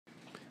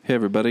Hey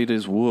everybody, it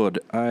is Wood.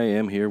 I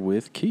am here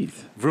with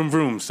Keith. Vroom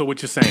vroom. So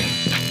what you saying?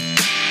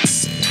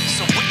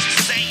 So what you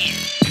saying?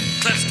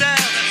 Let's down.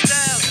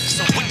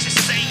 So what you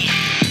saying?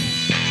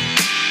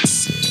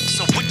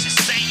 So what you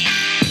saying?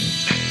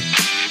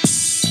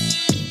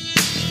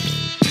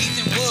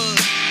 Keith and Wood.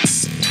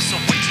 So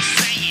what you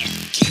saying?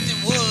 Keith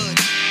and Wood.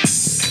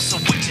 So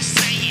what you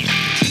saying?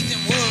 Keith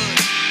and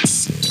Wood.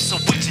 So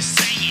what you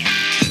saying?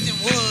 Keith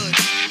and Wood.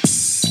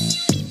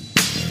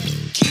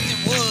 Keith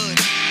and Wood.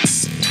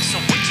 So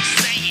what you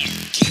saying?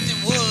 Keith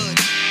and Wood.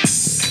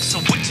 So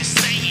what you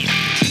saying?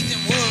 Keith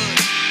and Wood.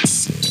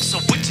 So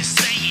what you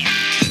saying?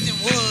 Keith and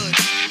Wood.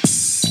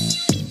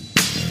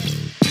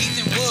 Keith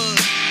and Wood.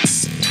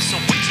 So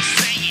what you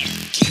saying?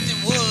 Keith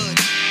and Wood.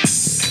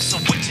 So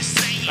what you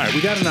saying? All right,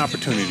 we got an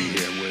opportunity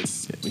here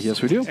with,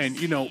 Yes, we do. and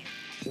you know,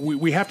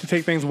 we have to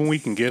take things when we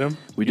can get them.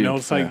 We You do, know,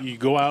 it's like yeah. you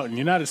go out and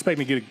you're not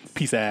expecting to get a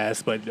piece of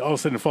ass, but all of a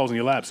sudden it falls in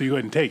your lap, so you go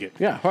ahead and take it.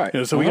 Yeah, right. You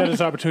know, so we got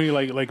this opportunity,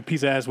 like a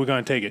piece of ass, we're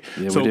gonna take it.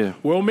 Yeah, we so do.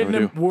 we're omitting We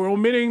them. do. We're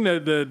omitting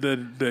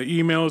the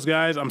emails,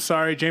 guys. I'm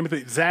sorry,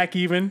 Jamie. Zach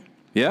even.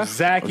 Yeah.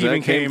 Zach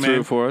even came came through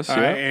in for us, All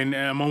yeah. right, and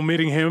I'm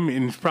omitting him,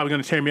 and he's probably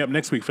going to tear me up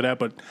next week for that,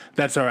 but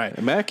that's all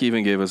right. Mac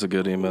even gave us a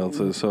good email,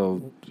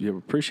 so you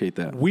appreciate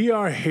that. We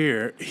are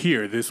here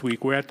this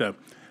week. We're at the.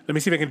 Let me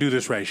see if I can do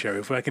this right, Sherry.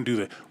 If I can do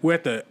that, we're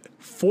at the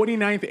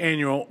 49th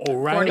annual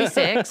O'Reilly.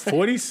 46.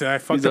 46. I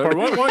fucked up.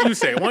 Why don't you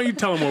say it? Why don't you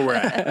tell them where we're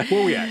at?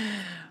 Where we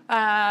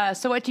at?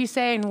 So what do you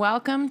say? And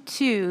welcome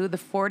to the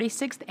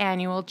 46th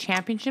Annual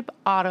Championship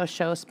Auto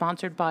Show,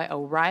 sponsored by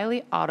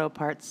O'Reilly Auto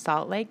Parts,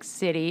 Salt Lake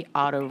City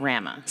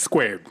Autorama.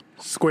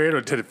 Squared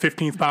or to the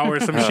 15th power or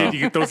some shit. You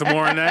can throw some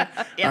more on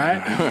that. Yeah.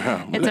 All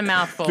right. It's a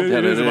mouthful. It is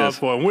it a is.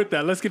 mouthful. And with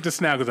that, let's get the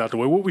snaggles out the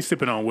way. What we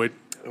sipping on, Wood?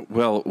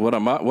 Well, what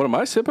am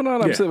I sipping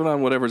on? I'm Yeah. sipping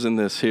on whatever's in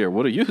this here.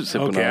 What are you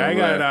sipping Okay, on? I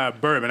over there?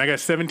 got bourbon. I got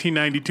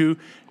 1792.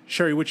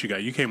 Sherry, what you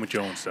got? You came with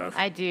your own stuff.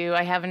 I do.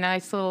 I have a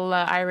nice little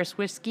Irish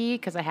whiskey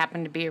because I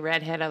happen to be a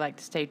redhead. I like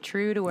to stay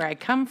true to where I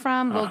come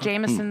from. Little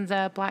Jameson's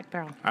Black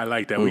Barrel. I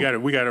like that. We got a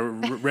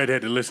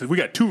redhead to listen. We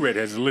got two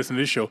redheads to listen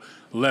to this show,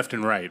 left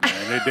and right.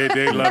 Man,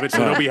 they love it.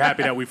 So they'll be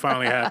happy that we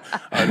finally have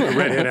a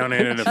redhead on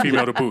there and a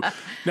female to boot.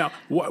 Now,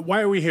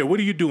 why are we here? What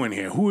are you doing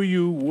here? Who are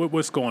you?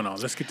 What's going on?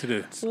 Let's get to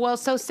this. Well,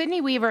 so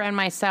Sydney Weaver and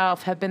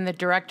myself have been the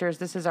directors.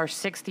 This is our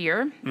 6th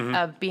year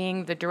of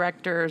being the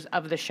directors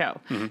of the show.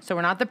 So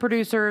we're not the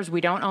producers. We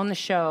don't own the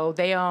show.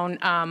 They own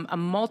a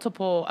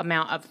multiple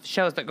amount of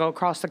shows that go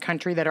across the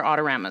country that are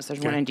Autoramas. There's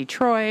one in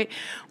Detroit,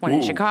 one in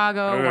Ooh.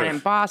 Chicago, one in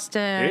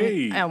Boston,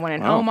 Hey. and one in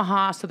Wow.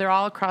 Omaha. So they're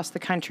all across the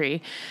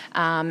country.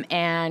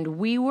 And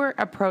we were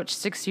approached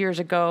 6 years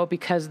ago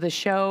because the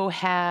show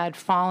had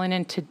fallen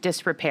into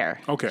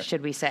disrepair, Okay.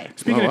 should we say.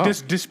 Speaking wow. of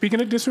speaking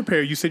of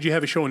disrepair, you said you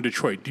have a show in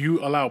Detroit. Do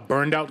you allow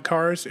burned out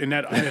cars in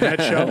that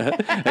show?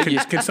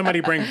 Can somebody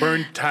bring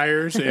burned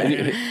tires?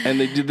 And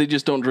they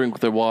just don't drink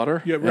their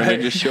water. Yeah, And right. they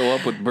just show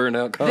up with burned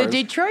out cars. The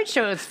Detroit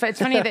show, it's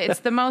funny that it's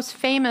the most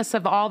famous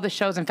of all the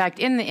shows. In fact,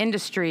 in the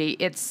industry,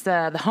 it's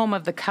the home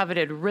of the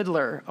coveted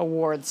Riddler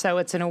Award. So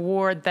it's an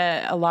award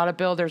that a lot of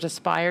builders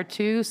aspire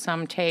to.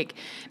 Some take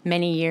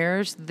many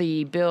years.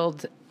 The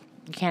build,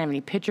 you can't have any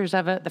pictures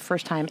of it. The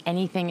first time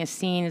anything is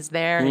seen is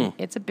there.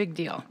 It's a big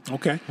deal.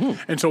 Okay.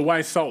 And so why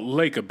is Salt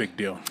Lake a big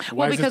deal? Why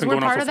Well, has this because been we're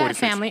going on part for of that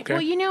 46? family. Okay.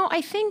 Well, you know,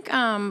 I think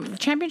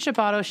Championship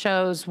Auto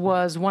Shows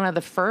was one of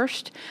the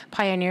first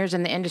pioneers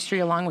in the industry,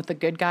 along with the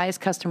Good Guys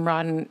Custom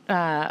Rod and,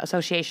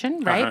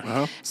 Association,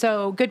 right?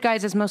 So Good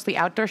Guys is mostly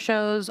outdoor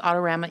shows,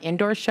 Autorama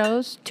indoor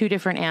shows, two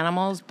different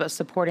animals, but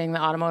supporting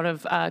the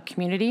automotive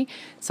community.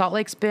 Salt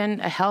Lake's been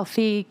a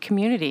healthy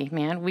community,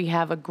 man. We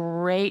have a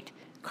great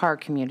car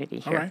community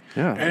here. All right.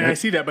 Yeah. And I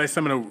see that by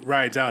some of the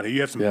rides out here. You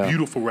have some Yeah.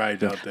 beautiful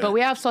rides out there. But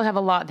we also have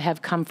a lot that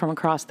have come from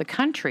across the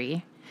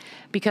country.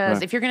 Because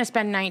Right. if you're going to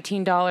spend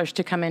 $19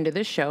 to come into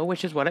this show,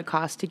 which is what it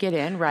costs to get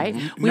in, right?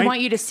 Mm-hmm. We want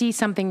you to see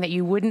something that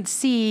you wouldn't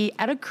see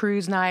at a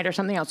cruise night or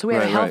something else. So we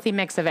have Right, a healthy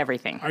mix of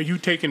everything. Are you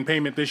taking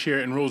payment this year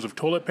in rolls of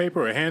toilet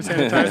paper or hand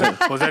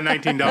sanitizer? Or is that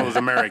 $19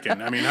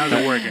 American? I mean, how's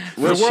it working?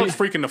 Well, the world's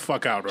freaking the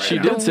fuck out right She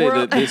now. did say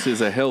world- that this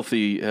is a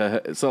healthy,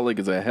 Salt Lake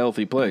is a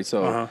healthy place.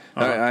 So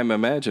I'm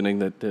imagining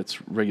that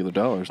it's regular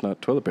dollars, not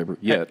toilet paper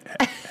yet.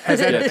 Has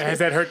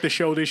that hurt the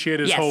show this year?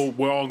 This Yes. whole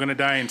we're all going to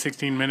die in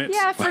 16 minutes?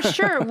 Yeah, for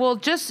sure. Well,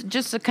 just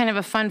a kind of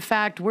a fun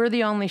fact, we're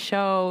the only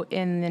show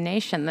in the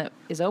nation that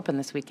is open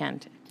this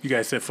weekend. You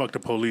guys said fuck the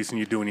police and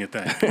you're doing your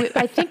thing.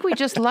 I think we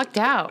just lucked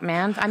out,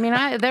 man. I mean,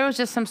 there was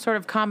just some sort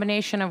of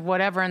combination of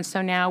whatever, and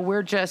so now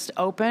we're just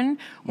open.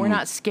 We're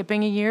not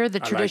skipping a year. The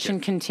tradition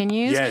it.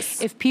 continues.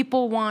 Yes. If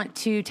people want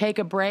to take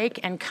a break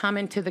and come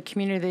into the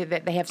community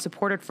that they have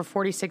supported for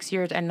 46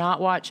 years and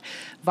not watch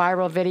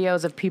viral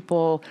videos of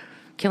people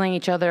killing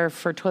each other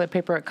for toilet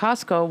paper at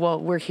Costco, well,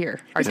 we're here.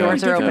 Our It's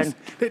doors are ridiculous.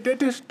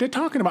 open. They're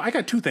talking about. I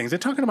got two things. They're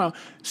talking about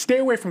stay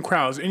away from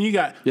crowds, and you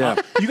got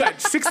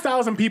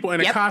 6,000 people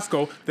in a Yep.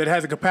 Costco that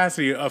has a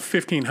capacity of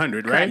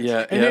 1,500, right? Correct.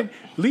 Yeah, And yeah. then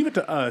leave it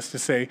to us to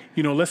say,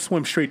 let's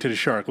swim straight to the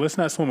shark. Let's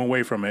not swim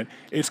away from it.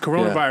 It's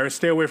coronavirus.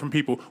 Stay away from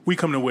people. We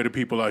come to where the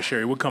people are,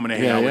 Sherry. We're coming to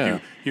hang out with yeah.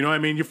 you. You know what I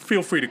mean? You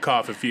feel free to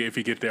cough if you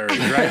get there,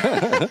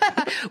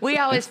 right? We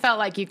always felt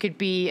like you could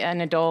be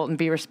an adult and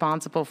be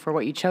responsible for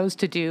what you chose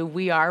to do.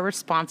 We are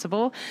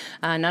responsible.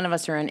 None of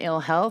us are in ill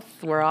health.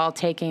 We're all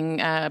taking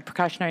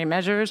precautionary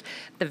measures.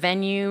 The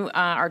venue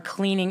are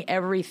cleaning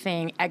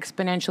everything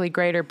exponentially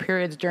greater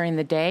periods during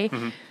the day.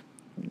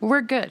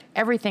 We're good.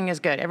 Everything is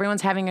good.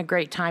 Everyone's having a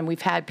great time.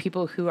 We've had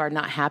people who are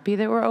not happy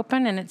that we're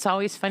open, and it's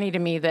always funny to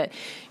me that,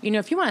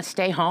 if you want to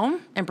stay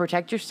home and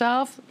protect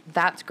yourself,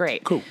 that's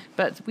great. Cool.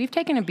 But we've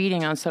taken a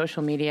beating on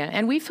social media,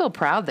 and we feel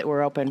proud that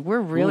we're open.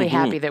 We're really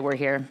happy that we're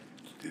here.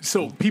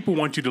 So people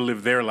want you to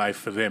live their life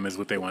for them is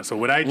what they want. So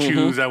what I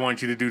choose, I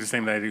want you to do the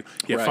same that I do.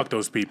 Yeah, Right. fuck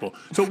those people.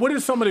 So what are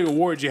some of the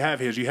awards you have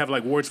here? Do you have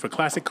like awards for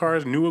classic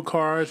cars, newer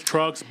cars,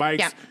 trucks,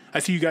 bikes? Yeah. I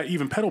see you got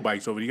even pedal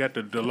bikes over. You got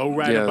the low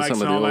rider Yeah, bikes some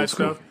of and the all that old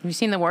school. stuff. Have you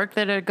seen the work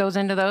that goes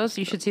into those?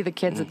 You should see the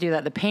kids that do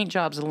that. The paint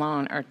jobs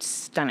alone are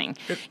stunning.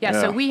 Yeah,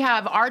 so Yeah. we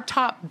have our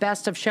top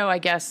best of show, I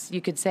guess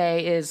you could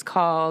say, is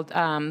called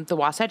the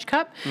Wasatch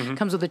Cup.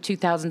 Comes with a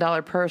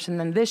 $2,000 purse. And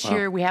then this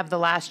year we have the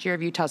last year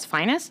of Utah's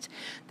Finest.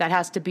 That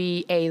has to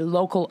be a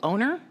local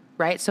owner.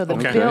 Right, so the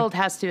Okay. build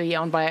has to be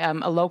owned by a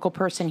local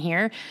person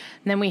here. And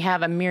then we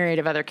have a myriad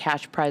of other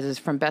cash prizes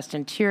from best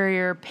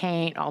interior,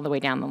 paint, all the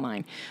way down the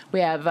line. We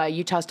have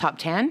Utah's Top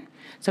 10,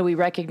 so we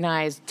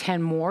recognize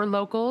 10 more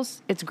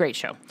locals. It's a great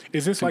show.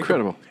 Is this like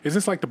incredible. Is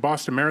this like the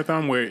Boston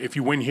Marathon where if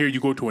you win here, you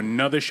go to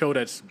another show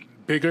that's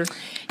bigger?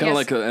 Kind of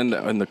Yes. like,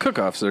 and the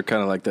cook-offs are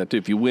kind of like that too.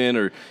 If you win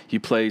or you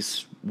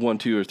place 1,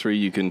 2, or 3,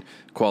 you can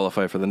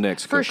qualify for the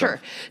next For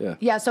cook-off. sure.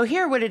 Yeah. So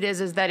here what it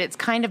is that it's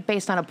kind of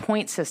based on a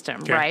point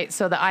system, Okay. right?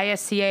 So the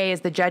ISCA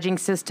is the judging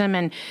system,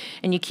 and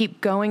you keep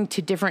going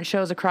to different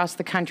shows across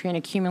the country and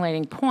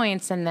accumulating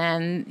points, and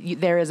then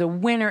there is a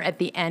winner at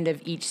the end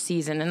of each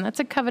season, and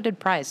that's a coveted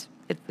prize.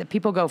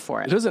 People go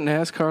for it. Isn't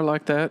NASCAR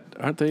like that?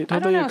 Aren't they? Don't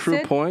don't they know, accrue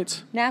Sid?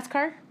 points?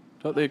 NASCAR?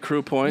 Don't they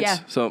accrue points? Yeah.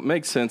 So it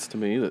makes sense to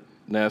me that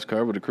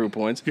NASCAR would accrue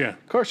points. Yeah.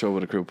 Car show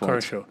would accrue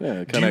points. show. Yeah,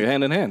 Do kind of you-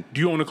 hand in hand.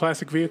 Do you own a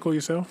classic vehicle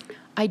yourself?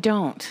 I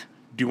don't.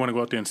 Do you want to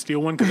go out there and steal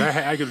one?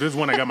 Because this is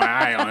one I got my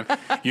eye on.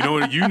 You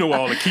know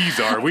all the keys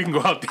are. We can go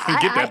out there and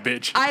get that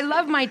bitch. I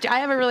love I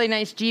have a really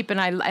nice Jeep,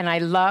 and I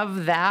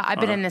love that. I've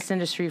been in this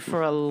industry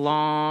for a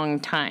long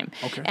time.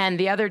 Okay. And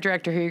the other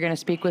director who you're going to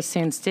speak with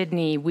soon,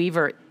 Sydney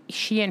Weaver,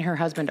 she and her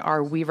husband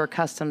are Weaver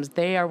Customs.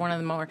 They are one of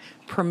the more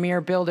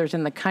premier builders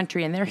in the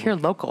country, and they're here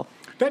local.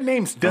 That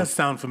name does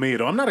sound familiar,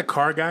 though. I'm not a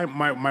car guy.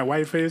 My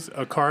wife is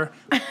a car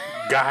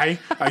guy,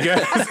 I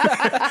guess.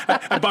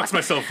 I box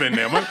myself in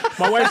there.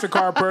 My wife's a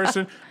car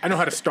person. I know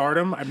how to start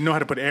them. I know how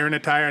to put air in a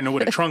tire. I know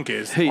what a trunk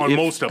is on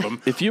most of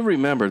them. If you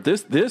remember,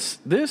 this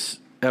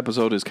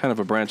episode is kind of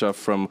a branch off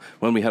from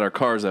when we had our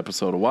cars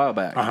episode a while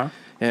back. Uh-huh.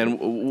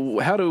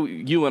 And how do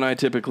you and I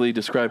typically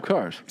describe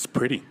cars? It's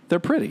pretty. They're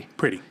pretty.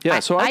 Pretty. Yeah,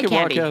 so I eye could walk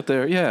candy. out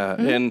there,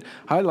 and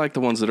I like the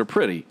ones that are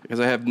pretty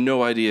because I have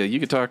no idea. You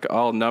could talk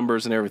all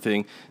numbers and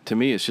everything. To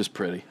me, it's just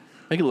pretty.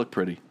 Make it look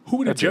pretty. Who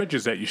were the That's it.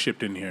 judges that you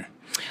shipped in here?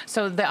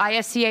 So the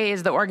ISCA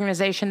is the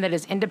organization that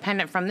is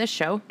independent from this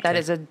show. That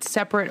is a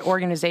separate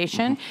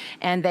organization,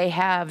 and they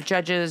have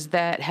judges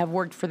that have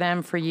worked for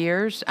them for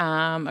years,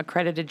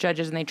 accredited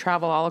judges, and they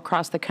travel all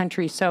across the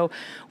country. So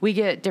we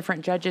get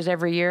different judges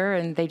every year,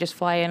 and they just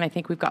fly in. I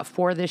think we've got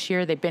 4 this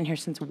year. They've been here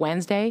since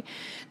Wednesday.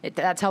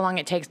 That's how long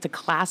it takes to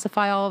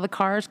classify all of the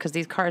cars, because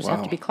these cars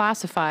have to be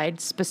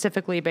classified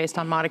specifically based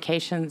on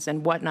modifications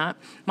and whatnot,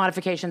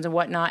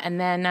 and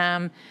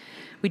then.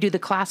 We do the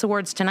class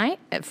awards tonight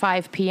at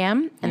 5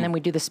 p.m., and then we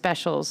do the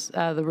specials,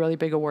 the really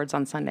big awards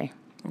on Sunday.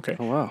 Okay.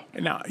 Oh, wow.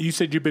 Now, you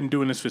said you've been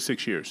doing this for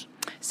 6 years.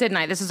 Sid and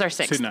I, this is our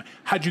 6th. Sydney,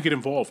 how'd you get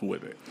involved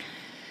with it?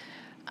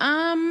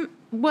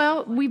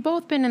 Well, we've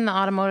both been in the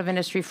automotive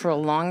industry for a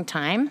long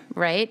time,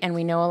 right? And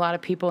we know a lot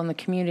of people in the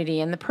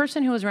community. And the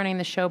person who was running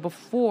the show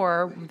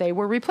before, they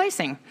were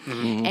replacing.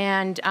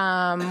 And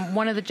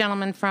one of the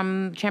gentlemen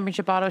from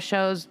Championship Auto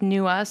Shows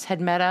knew us, had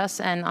met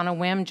us, and on a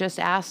whim just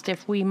asked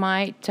if we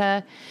might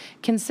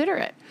consider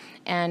it.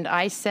 And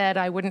I said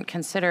I wouldn't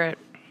consider it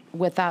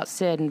without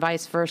Sid, and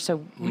vice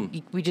versa.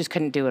 We just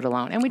couldn't do it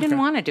alone. And we didn't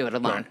want to do it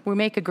alone. Right. We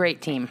make a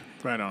great team.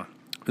 Right on.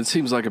 It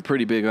seems like a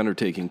pretty big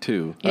undertaking,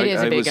 too. It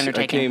is a big I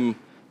undertaking. came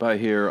by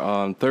here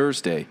on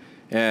Thursday,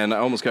 and I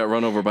almost got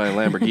run over by a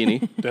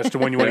Lamborghini. That's the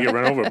one you want to get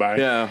run over by.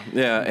 Yeah.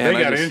 They And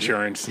got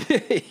insurance.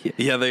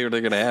 Yeah, they're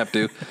going to have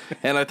to.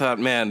 And I thought,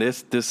 man,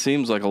 this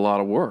seems like a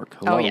lot of work.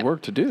 A lot yeah. of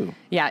work to do.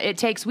 Yeah, it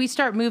takes, we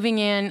start moving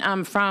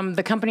in from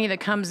the company that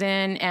comes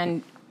in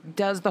and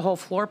does the whole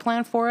floor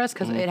plan for us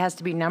because it has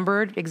to be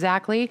numbered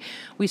exactly.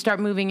 We start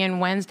moving in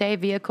Wednesday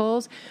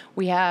vehicles.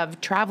 We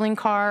have traveling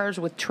cars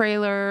with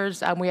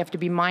trailers. We have to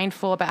be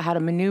mindful about how to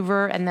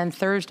maneuver. And then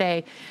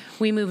Thursday,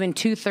 we move in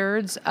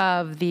 2/3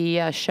 of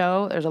the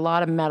show. There's a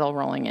lot of metal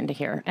rolling into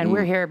here. And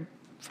we're here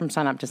from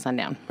sunup to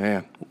sundown.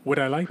 Man. What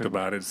I liked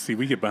about it, see,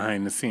 we get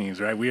behind the scenes,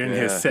 right? We're in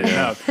here Yeah. setting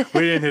up.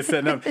 We're in here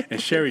setting up,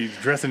 and Sherry's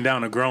dressing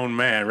down a grown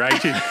man, right?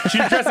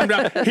 She's dressing him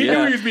down. He knew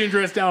Yeah. he was being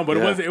dressed down, but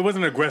Yeah. it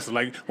wasn't aggressive.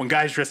 Like when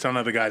guys dress down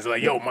other guys, they're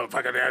like, "Yo,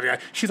 motherfucker!"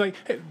 She's like,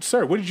 "Hey,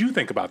 sir, what did you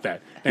think about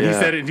that?" And he Yeah.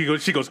 said it,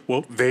 and she goes,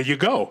 "Well, there you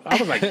go." I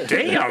was like,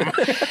 "Damn."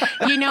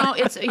 You know,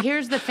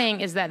 here's the thing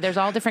is that there's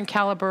all different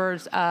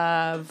calibers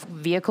of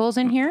vehicles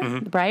in here,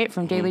 right?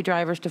 From daily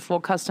drivers to full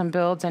custom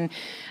builds. And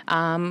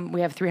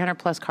we have 300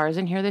 plus cars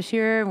in here this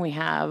year. And we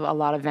have a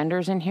lot of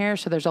vendors in here.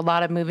 So there's a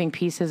lot of moving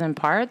pieces and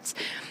parts.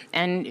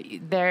 And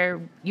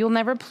you'll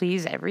never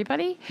please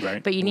everybody.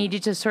 Right. But you need to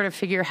just sort of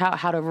figure out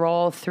how to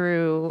roll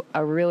through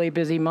a really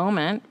busy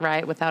moment,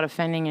 right? Without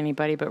offending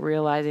anybody, but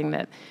realizing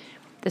that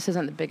this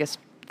isn't the biggest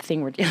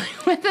thing we're dealing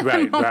with at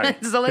Right, the moment.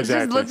 right. So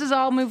Exactly. let's just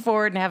all move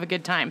forward and have a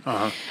good time.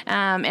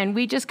 And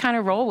we just kind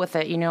of roll with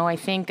it. You know, I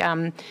think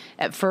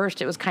at first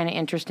it was kind of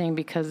interesting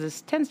because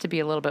this tends to be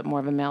a little bit more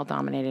of a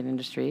male-dominated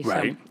industry.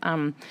 Right.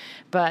 So,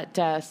 but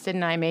Sid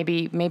and I,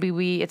 maybe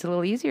it's a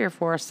little easier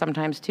for us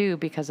sometimes too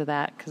because of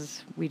that,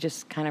 because we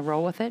just kind of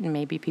roll with it, and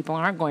maybe people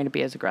aren't going to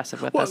be as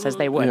aggressive with us as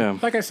they would. Yeah.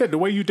 Like I said, the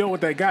way you dealt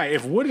with that guy,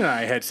 if Wood and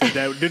I had said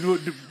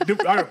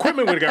that, our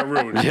equipment would have got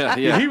ruined. Yeah,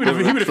 yeah. He would have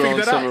Throwing figured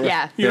that some out. around.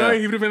 Yeah. You know, Yeah.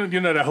 he would have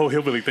been, that whole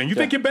hillbilly thing. You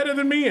think you're better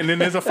than me? And then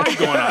there's a fight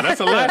going on. That's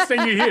the last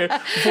thing you hear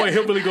before a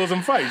hillbilly goes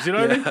and fights. You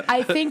know what I mean?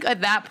 I think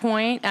at that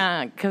point,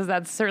 because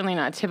that's certainly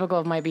not typical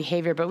of my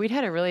behavior, but we'd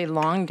had a really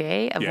long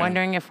day of Yeah.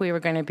 wondering if we were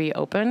going to be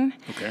open.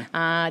 Okay.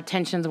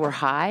 Tensions were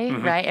high,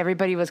 right?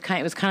 Everybody was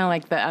it was kind of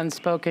like the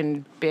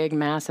unspoken big,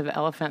 massive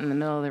elephant in the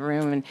middle of the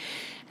room,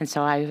 and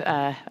so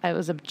it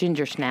was a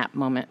ginger snap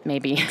moment,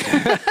 maybe.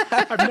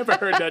 I've never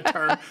heard that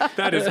term.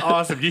 That is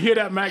awesome. You hear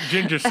that, Mac?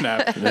 Ginger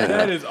snap.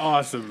 That is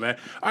awesome, man.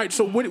 All right,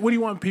 so what do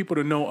you want people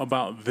to know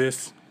about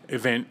this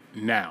event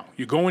now?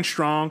 You're going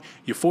strong.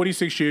 You're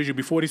 46 years. You'll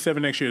be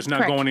 47 next year. It's not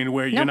Correct. going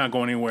anywhere. You're Nope. not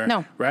going anywhere.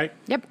 No. Right?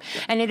 Yep.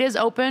 And it is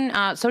open.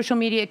 Social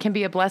media can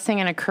be a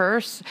blessing and a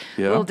curse.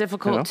 Yeah, A little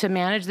difficult yeah. to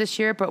manage this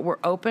year, but we're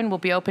open. We'll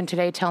be open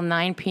today till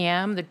 9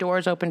 p.m. The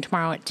doors open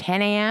tomorrow at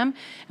 10 a.m.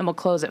 and we'll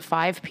close at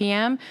 5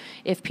 p.m.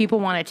 If people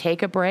want to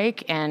take a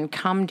break and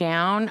come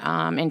down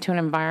into an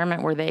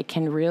environment where they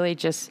can really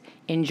just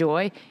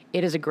enjoy,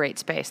 it is a great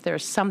space.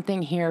 There's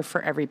something here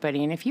for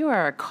everybody. And if you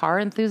are a car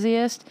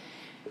enthusiast,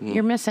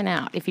 you're missing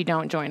out if you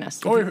don't join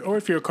us. Or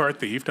if you're a car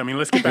thief. I mean,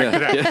 let's get back to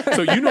that.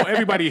 So you know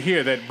everybody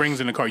here that brings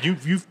in a car.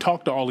 You've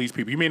talked to all these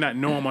people. You may not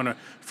know them on a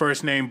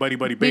first name, buddy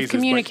We've basis.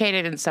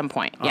 communicated at some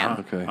point. Yeah.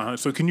 Okay.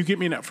 So can you get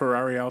me in that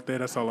Ferrari out there?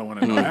 That's all I want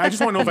to know. I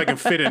just want to know if I can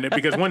fit in it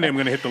because one day I'm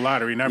going to hit the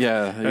lottery. And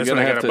Yeah, that's what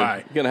I got to buy.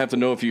 You're gonna have to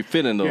know if you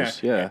fit in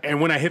those. Yeah. And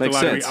when I hit Makes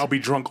the lottery, sense. I'll be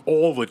drunk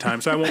all the time,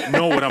 so I won't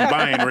know what I'm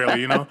buying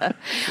really, you know?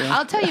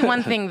 I'll tell you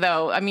one thing,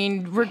 though. I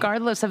mean,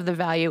 regardless of the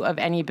value of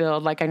any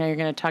build, like I know you're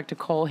going to talk to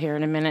Cole here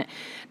in a minute,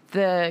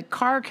 the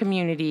car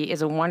community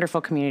is a wonderful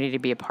community to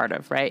be a part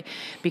of, right?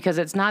 Because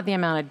it's not the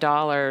amount of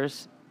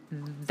dollars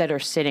that are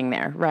sitting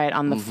there, right,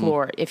 on the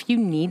floor. If you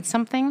need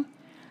something,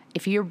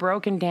 if you're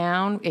broken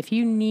down, if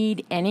you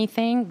need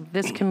anything,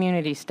 this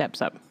community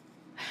steps up.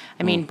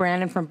 I mean,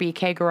 Brandon from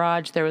BK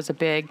Garage, there was a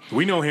big...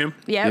 We know him.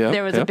 Yeah, Yeah,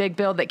 there was yeah. a big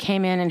build that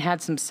came in and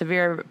had some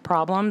severe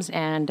problems,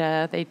 and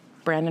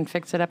Brandon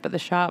fixed it up at the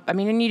shop. I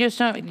mean, and you just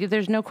don't,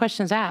 there's no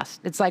questions asked.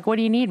 It's like, what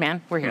do you need,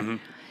 man? We're here.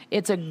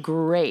 It's a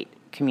great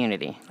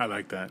community. I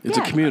like that. It's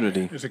a Yeah.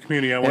 community. It's a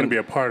community I want to And- be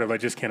a part of. I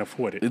just can't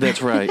afford it.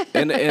 That's right,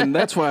 and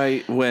that's why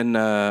when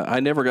I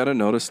never got a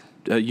notice,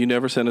 you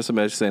never sent us a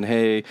message saying,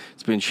 "Hey,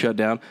 it's been shut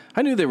down."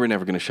 I knew they were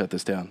never going to shut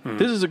this down.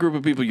 This is a group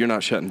of people you're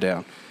not shutting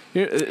down.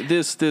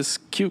 This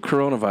cute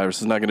coronavirus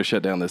is not going to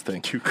shut down this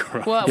thing. Cute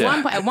girl. Well,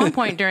 Yeah. at one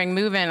point during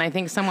move-in, I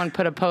think someone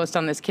put a post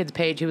on this kid's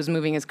page who was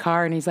moving his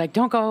car, and he's like,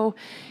 "Don't go,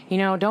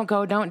 don't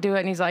go, don't do it."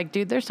 And he's like,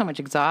 "Dude, there's so much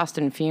exhaust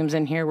and fumes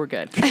in here. We're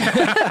good.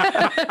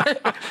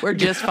 We're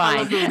just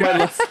fine."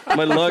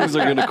 My lungs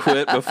are going to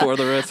quit before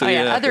the rest of Oh the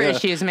yeah, other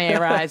issues may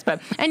arise, but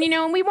and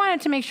we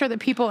wanted to make sure that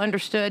people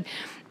understood.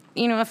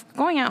 If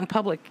going out in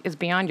public is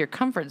beyond your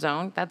comfort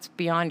zone, that's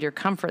beyond your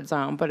comfort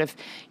zone. But if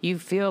you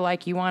feel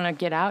like you want to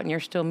get out and you're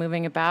still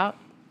moving about,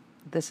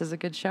 this is a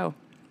good show.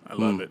 I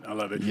love it. I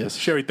love it. Yes.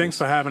 Sherry, thanks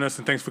for having us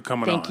and thanks for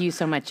coming on. Thank you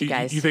so much, you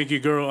guys. You think your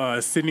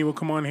girl Sydney will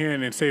come on here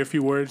and say a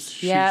few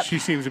words? Yep. She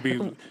seems to be,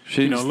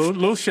 She's a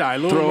little shy.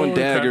 throwing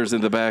daggers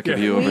in the back of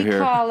Yeah. you over We here.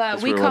 call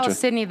as we we're call watching.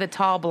 Sydney the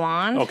tall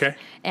blonde. Okay.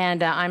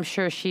 And I'm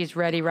sure she's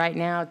ready right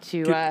now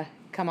to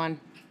come on.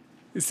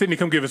 Sydney,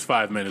 come give us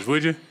 5 minutes,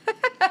 would you?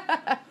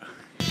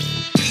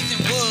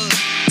 Keith Wood.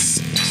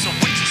 So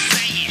what you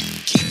saying?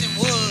 Keith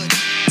Wood.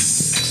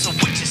 So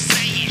what you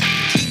saying?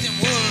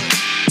 Keith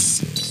Wood.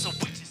 So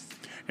what you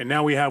saying? And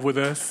now we have with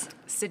us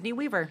Sydney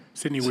Weaver.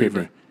 Sydney Sydney.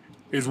 Weaver.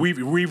 Is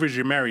Weaver's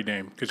your married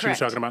name? Because she was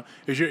Correct. talking about,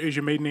 is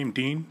your maiden name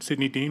Dean?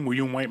 Sydney Dean? Were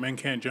you in White Men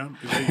Can't Jump?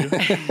 Is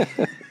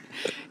that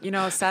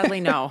you?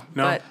 Sadly, no.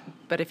 No?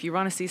 But if you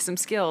want to see some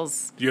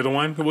skills, You're the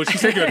one? Well,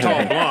 she's taking a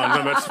tall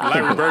blonde. That's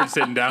Larry Bird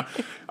sitting down.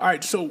 All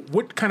right, so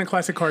what kind of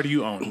classic car do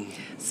you own?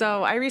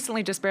 so I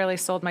recently just barely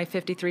sold my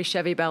 53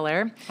 Chevy Bel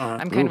Air.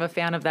 I'm kind of a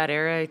fan of that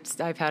era.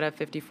 I've had a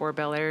 54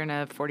 Bel Air and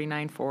a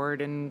 49 Ford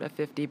and a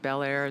 50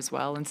 Bel Air as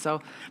well. And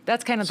so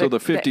that's kind of So the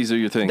 50s are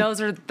your thing? Those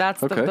are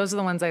Okay. those are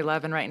the ones I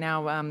love. And right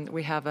now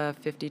we have a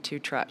 52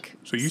 truck.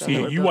 So you that we're you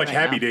building watch right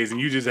Happy now. Days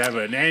and you just have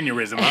an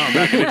aneurysm, huh?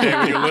 Back in the day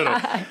when you were little.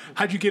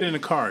 How'd you get into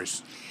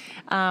cars?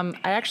 I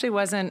actually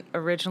wasn't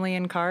originally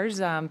in cars,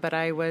 but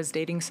I was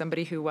dating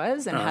somebody who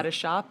was and had a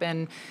shop,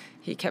 and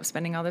he kept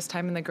spending all this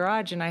time in the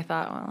garage. And I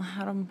thought,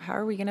 well, how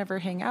are we going to ever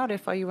hang out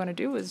if all you want to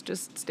do is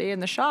just stay in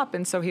the shop?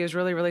 And so he was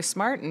really, really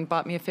smart and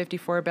bought me a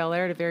 54 Bel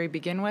Air to very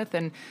begin with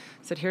and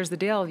said, here's the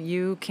deal.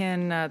 You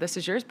can, this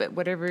is yours, but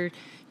whatever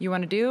you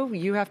want to do,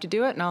 you have to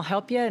do it, and I'll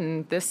help you.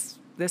 And this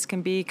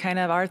can be kind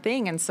of our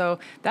thing. And so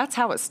that's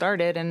how it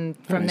started. And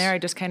from Nice. there, I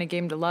just kind of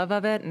gained the love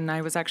of it. And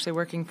I was actually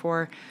working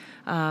for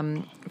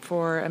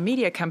a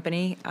media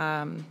company,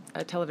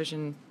 a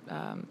television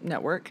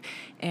network,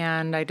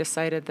 and I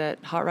decided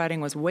that hot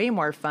rodding was way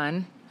more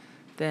fun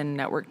than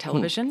network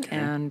television,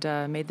 and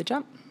made the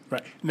jump.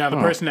 Right. Now, the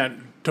person that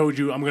told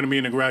you, I'm going to be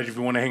in the garage if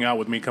you want to hang out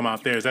with me, come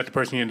out there, is that the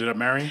person you ended up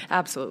marrying?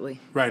 Absolutely.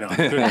 Right on.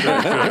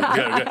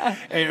 Good.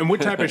 And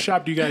what type of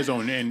shop do you guys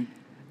own? And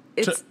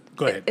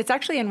go ahead. It's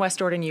actually in West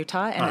Jordan,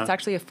 Utah, and it's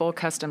actually a full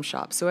custom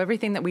shop. So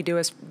everything that we do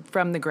is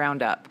from the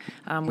ground up.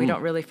 We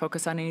don't really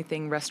focus on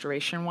anything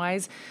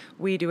restoration-wise.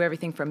 We do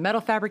everything from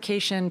metal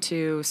fabrication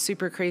to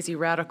super crazy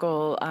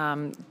radical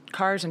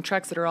cars and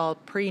trucks that are all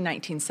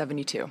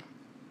pre-1972.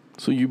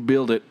 So you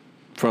build it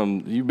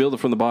from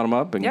the bottom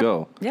up and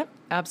go. Yep,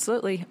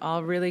 absolutely.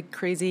 All really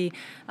crazy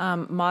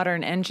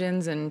modern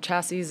engines and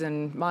chassis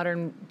and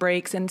modern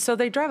brakes. And so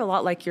they drive a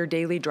lot like your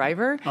daily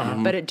driver,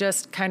 but it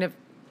just kind of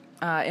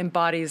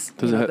embodies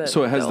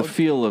So it has the build.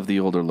 feel of the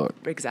older look.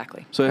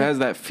 Exactly. So it has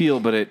that feel,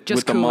 but it Just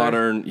with the cooler.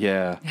 modern,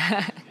 yeah.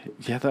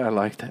 I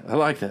like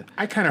that.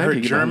 I kind of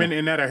heard German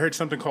in that. I heard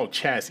something called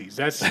chassis.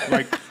 That's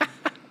like,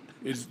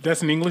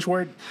 that's an English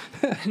word?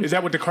 Is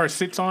that what the car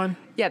sits on?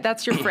 Yeah,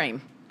 that's your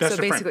frame. That's so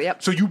the basically, frame.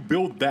 yep, So you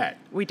build that.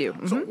 we do.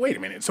 So wait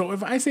a minute. So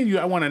if I say to you,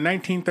 I want a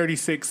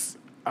 1936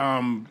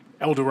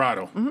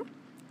 Eldorado.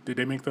 Did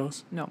they make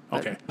those? No.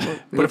 Okay. Well,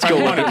 But if I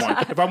wanted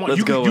one, Let's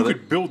you go could with it.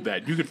 could build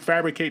that. You could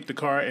fabricate the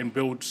car and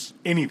build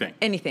anything.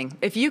 anything.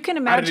 If you can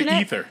Out of the imagine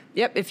it. ether.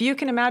 Yep, if you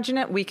can imagine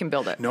it, we can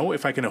build it. No,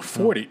 if I can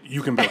afford it,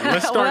 you can build it.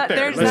 Let's start there.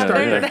 there's Let's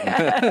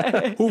that- start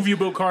there. Who have you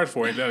built cars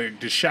for? Does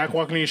Shaq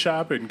walk in your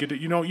shop and get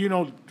it? You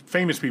know,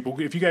 famous people.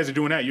 If you guys are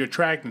doing that, you're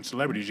attracting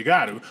celebrities. You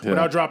got to.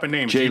 Without dropping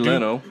names. Jay Do you do-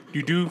 Leno. Do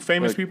you do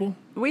famous Like- people?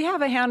 We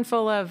have a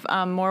handful of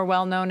more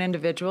well-known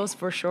individuals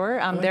for sure.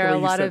 like There the are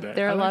way you said that.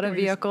 there are I a like lot the of way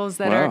you said- vehicles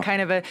that Wow. are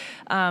kind of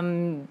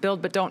a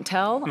build but don't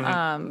tell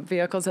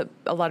vehicles that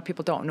a lot of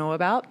people don't know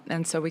about,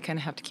 and so we kind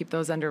of have to keep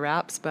those under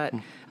wraps. But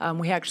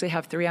we actually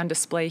have 3 on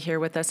display here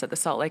with us at the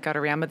Salt Lake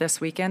Autorama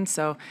this weekend,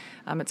 so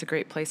it's a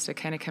great place to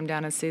kind of come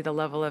down and see the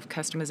level of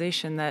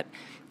customization that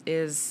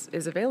is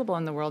available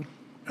in the world.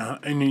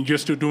 And you're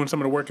still doing some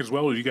of the work as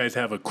well, or you guys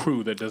have a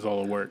crew that does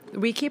all the work?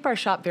 We keep our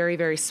shop very,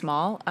 very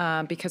small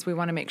because we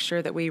want to make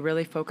sure that we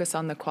really focus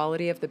on the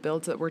quality of the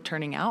builds that we're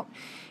turning out.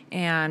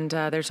 And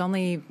there's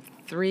only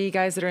 3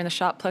 guys that are in the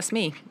shop plus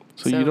me.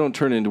 So you don't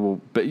turn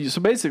into,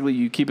 so basically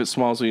you keep it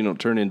small so you don't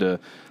turn into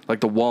like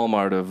the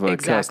Walmart of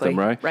Exactly. custom,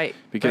 right? Right,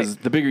 Because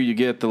right. the bigger you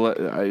get,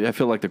 I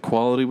feel like the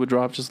quality would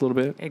drop just a little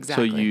bit.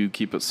 Exactly. So you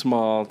keep it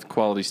small, the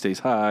quality stays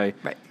high.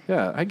 Right.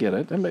 Yeah, I get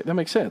it. That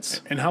makes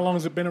sense. And how long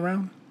has it been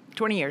around?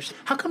 20 years.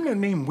 How come the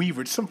name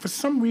Weaver? For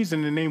some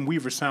reason, the name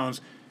Weaver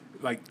sounds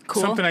like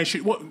Cool. something I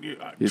should. Well,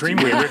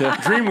 Dreamweaver,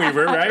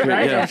 Dreamweaver, right?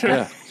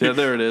 Yeah,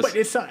 there it is. But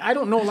it's I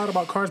don't know a lot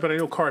about cars, but I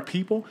know car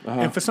people,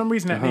 and for some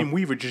reason that name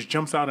Weaver just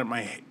jumps out in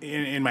my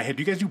head.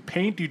 Do you guys do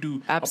paint? Do you do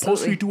upholstery?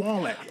 Absolutely. Do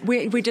all that?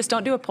 We just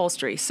don't do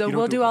upholstery. So don't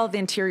we'll do do all the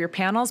interior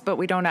panels, but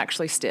we don't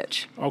actually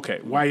stitch. Okay,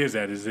 why is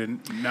that? Is it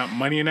not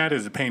money in that?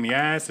 Is it pain in the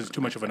ass? Is it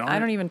too much of an art? I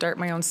don't even dart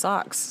my own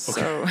socks.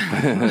 So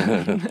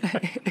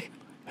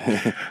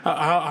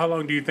How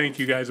long do you think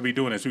you guys will be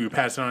doing this? Do you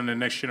pass it on to the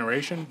next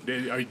generation?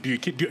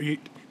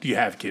 Do you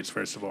have kids,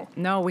 first of all?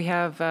 no, we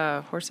have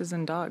horses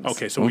and dogs.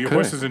 Okay, so your Okay.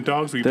 horses and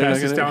dogs, will you They're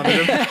pass not this down gonna-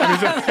 to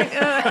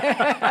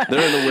them?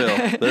 They're in the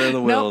will. They're in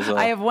the will. No,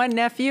 I have one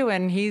nephew,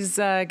 and he's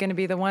going to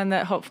be the one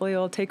that hopefully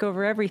will take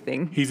over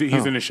everything. He's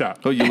in the shop.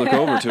 Oh, you look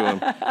over to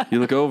him. You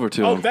look over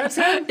to Oh, him. that's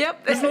him?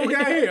 Yep. This little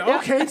guy here.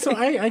 Okay, so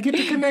I get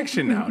the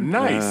connection now.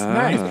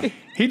 Nice.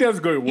 He does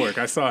good work.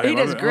 I saw him. He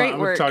does great I'm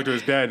work. going to talk to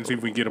his dad and see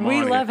if we can get him We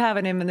on love here.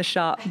 having him in the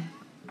shop.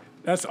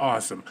 That's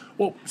awesome.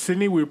 Well,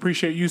 Sydney, we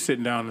appreciate you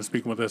sitting down and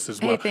speaking with us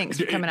as well. Hey, thanks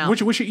for coming out.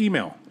 What's your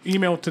email?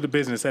 Email to the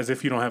business as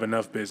if you don't have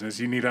enough business.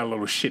 You need our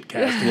little shit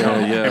cast to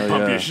come and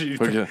pump your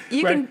shit.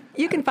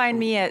 You can find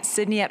me at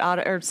Sydney at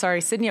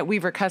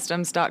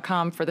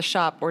weavercustoms.com for the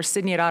shop, or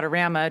Sydney at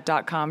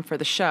Autorama.com for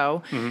the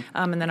show. And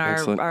then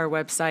our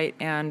website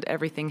and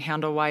everything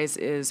handle wise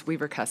is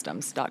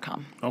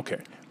weavercustoms.com. Okay.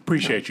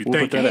 Appreciate you. We'll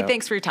Thank put you. that Hey, out.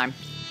 thanks for your time.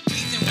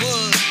 Keith and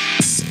Wood.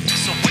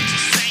 So what you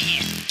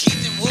saying?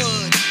 Keith and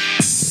Wood.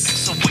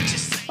 So what you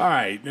saying? All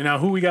right. Now,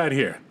 who we got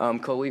here?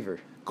 Cole Weaver.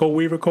 Cole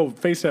Weaver. Cole,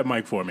 face that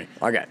mic for me.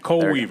 Okay.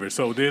 Cole There we Weaver.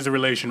 So there's a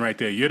relation right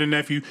there. You're the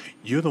nephew.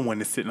 You're the one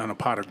that's sitting on a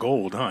pot of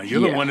gold, huh?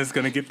 You're the Yeah. one that's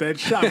going to get that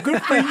shot.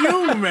 Good for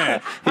you, man.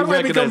 How do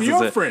I become recognizes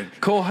your it. friend?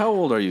 Cole, how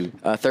old are you?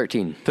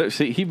 13.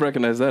 See, he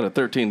recognized that at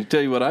 13. To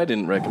tell you what, I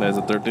didn't recognize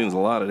at 13 is a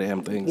lot of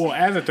damn things. Well,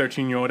 as a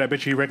 13-year-old, I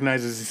bet you he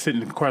recognizes he's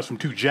sitting across from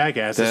two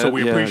jackasses, so That-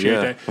 we yeah, appreciate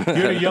yeah. that.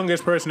 You're the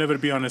youngest person ever to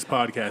be on this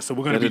podcast, so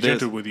we're going to That be it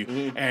gentle is. with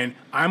you. And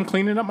I'm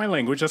cleaning up my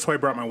language. That's why I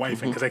brought my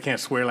wife in, because I can't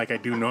swear like I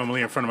do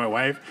normally in front of my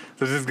wife.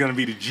 So this is going to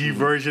be the G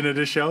version of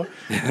the show.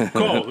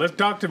 Cole, let's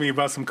talk to me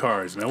about some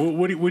cars, man.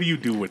 What do you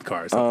do with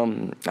cars?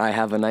 I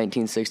have a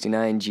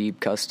 1969 Jeep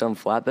Custom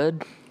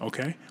flatbed.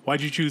 Okay. Why'd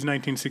you choose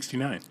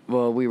 1969?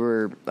 Well, we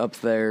were up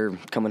there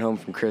coming home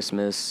from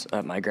Christmas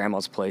at my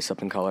grandma's place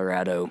up in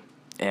Colorado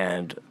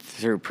and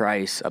through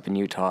Price up in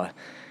Utah.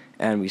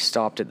 And we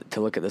stopped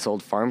to look at this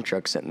old farm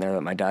truck sitting there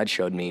that my dad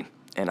showed me.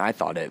 And I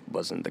thought it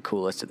wasn't the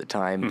coolest at the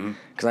time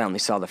because I only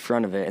saw the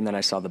front of it, and then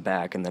I saw the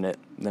back, and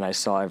then I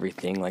saw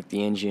everything, like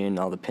the engine,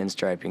 all the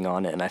pinstriping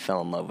on it, and I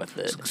fell in love with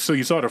it. So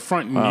you saw the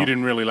front and you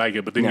didn't really like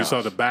it, but then you No.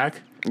 saw the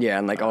back? Yeah,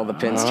 and like all the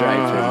pinstripes.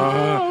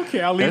 Oh,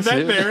 okay. I'll leave That's that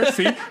it. there.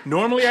 See,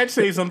 normally I'd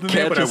say something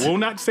there, but I Catch us- will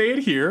not say it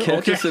here. Catch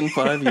Okay. us in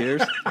 5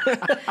 years.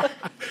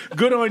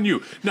 Good on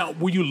you. Now,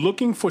 were you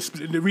looking for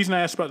the reason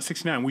I asked about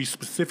 69? Were you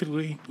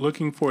specifically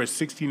looking for a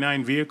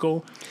 69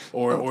 vehicle,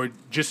 or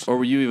just? Or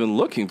were you even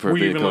looking for a Were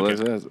you even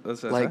vehicle? looking?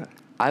 That's Like,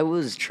 I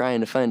was trying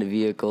to find a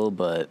vehicle,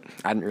 but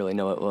I didn't really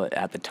know what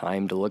at the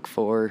time to look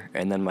for.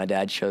 And then my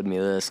dad showed me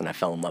this, and I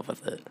fell in love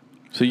with it.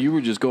 So you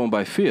were just going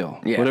by feel.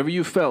 Yeah. Whatever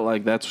you felt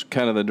like, that's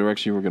kind of the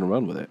direction you were going to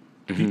run with it.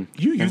 You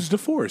used the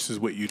force, is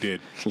what you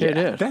did. Yeah, it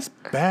is. That's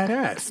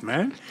badass,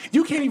 man.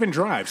 You can't even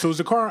drive. So is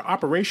the car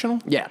operational?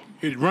 Yeah.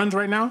 It runs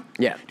right now?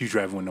 Yeah. Do you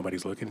drive it when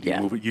nobody's looking? Do you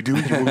Yeah. move it? You do?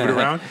 You move it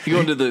around? You go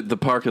into the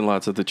parking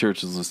lots at the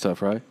churches and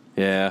stuff, right?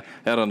 Yeah,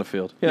 out on the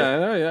field.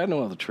 Yeah, I know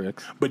all the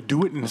tricks. But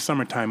do it in the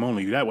summertime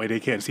only. That way they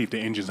can't see if the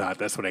engine's hot.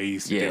 That's what I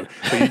used to Yeah. do.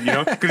 So you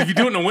know, because if you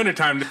do it in the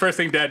wintertime, the first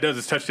thing Dad does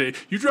is touch it.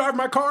 You drive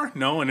my car?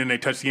 No. And then they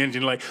touch the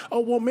engine like, oh,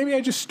 well, maybe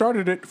I just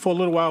started it for a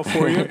little while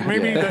for you.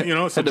 Maybe, Yeah. you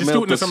know, so Had to just do it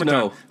melt in the the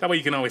summertime. snow. That way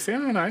you can always say,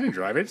 oh, no, I didn't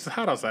drive it. It's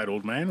hot outside,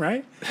 old man,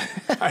 right?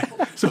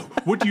 So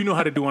what do you know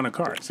how to do on a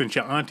car? Since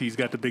your auntie's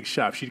got the big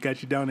shop, she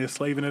got you down there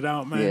slaving it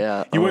out, man.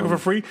 Yeah, You working for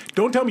free?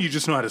 Don't tell me you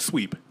just know how to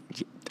sweep.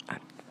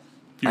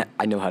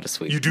 I know how to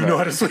sweep. You do know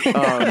how to sweep.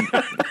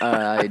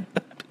 I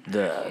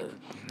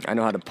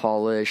know how to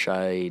polish.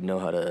 I know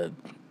how to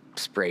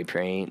spray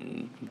paint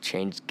and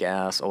change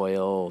gas,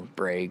 oil,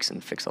 brakes,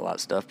 and fix a lot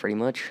of stuff. Pretty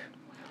much.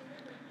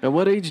 At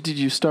what age did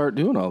you start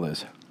doing all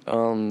this?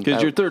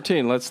 Because you're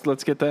 13. Let's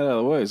get that out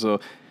of the way. So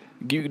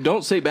you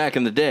don't say back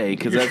in the day,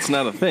 because that's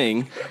not a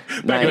thing.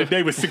 Back in the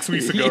day was 6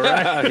 weeks ago,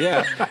 right?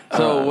 Yeah.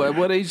 So at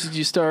what age did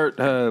you start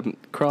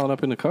crawling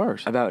up into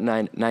cars? About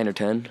nine or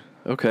 10.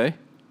 Okay.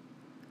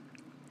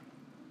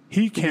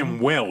 He can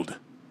weld.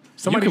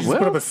 Somebody can just put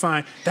weld? up a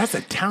sign. That's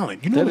a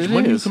talent. You know how That much it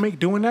money you is. can make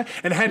doing that?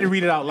 And I had to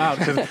read it out loud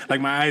because, like,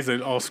 my eyes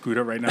are all screwed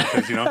up right now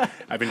because, you know,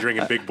 I've been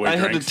drinking big boy I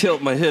had to drinks.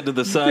 tilt my head to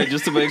the side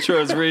just to make sure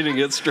I was reading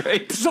it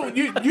straight. So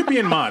you're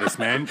being modest,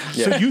 man.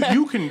 So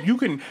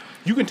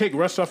you can take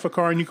rust off a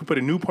car and you can put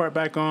a new part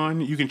back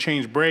on. You can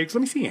change brakes.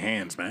 Let me see your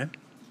hands, man.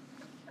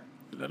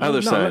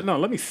 Other side. No,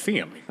 let me see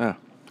them. Oh. Are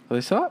they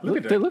soft? Look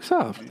at They that. look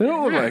soft. They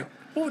don't look like.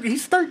 Well,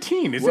 he's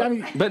 13. I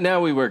mean, But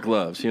now we wear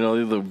gloves. You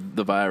know,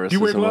 the viruses Do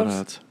you wear and gloves?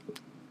 whatnot.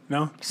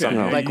 no? Some,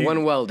 Yeah, like you-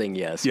 one welding,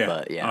 yes, Yeah.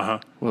 but yeah. Uh-huh.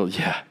 Well,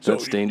 yeah, So,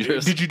 that's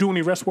dangerous. Did you do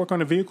any rest work on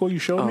the vehicle you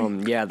showed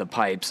me? Yeah, the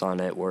pipes on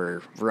it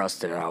were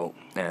rusted out,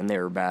 and they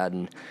were bad.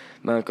 And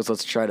my uncle said,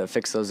 let's try to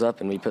fix those up,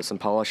 and we put some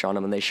polish on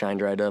them, and they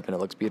shined right up, and it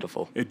looks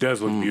beautiful. It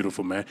does look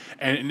beautiful, man.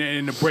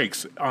 And the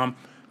brakes.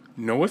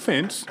 No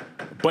offense,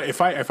 but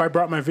if I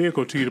brought my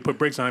vehicle to you to put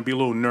brakes on, I'd be a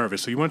little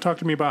nervous. So you want to talk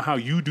to me about how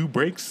you do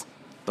brakes?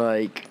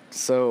 Like,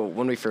 so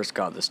when we first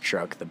got this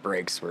truck, the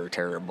brakes were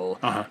terrible.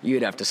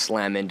 You'd have to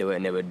slam into it,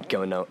 and it would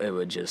go it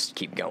would just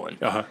keep going.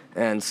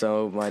 And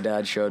so my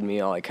dad showed me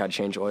all like how to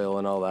change oil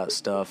and all that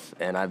stuff,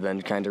 and I've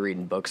been kind of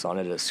reading books on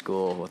it at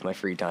school with my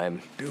free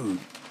time. Dude,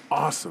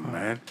 awesome,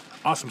 man.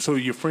 Awesome. So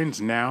your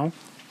friends now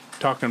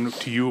talking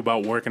to you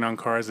about working on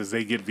cars as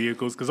they get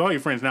vehicles? Because all your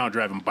friends now are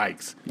driving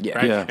bikes, Yeah.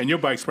 right? Yeah. And your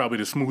bike's probably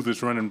the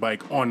smoothest running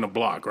bike on the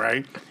block,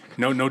 right?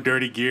 No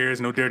dirty gears,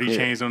 no dirty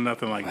chains, no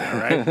nothing like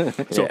that,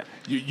 right? So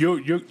Yeah.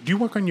 do you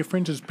work on your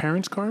friends'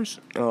 parents' cars?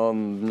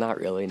 Not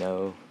really,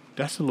 no.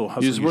 That's a little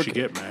hustle just you work- should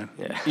get, man.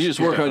 Yeah. You just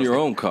work on your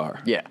own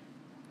car. Yeah.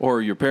 or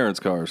your parents'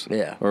 cars.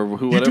 Yeah. Or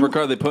whatever do?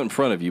 car they put in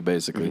front of you,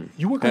 basically.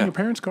 You work on your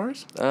parents'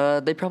 cars?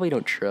 They probably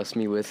don't trust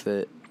me with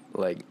it.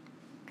 Like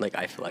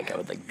I feel like I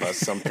would like bust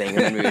something and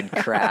then we would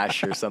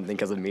crash or something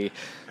because of me.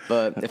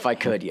 But if I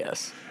could,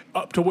 yes.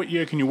 Up to what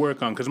year can you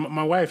work on? Because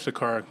my wife's a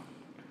car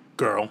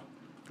girl.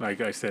 Like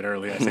I said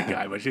earlier, I said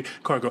guy, but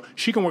car girl.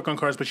 She can work on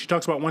cars, but she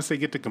talks about once they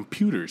get to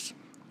computers,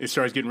 it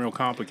starts getting real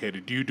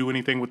complicated. Do you do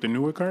anything with the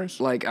newer cars?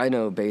 Like I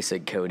know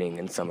basic coding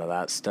and some of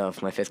that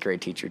stuff. My 5th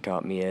grade teacher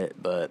taught me it,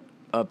 but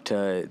up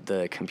to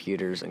the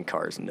computers and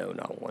cars, no,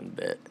 not one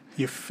bit.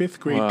 Your 5th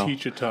grade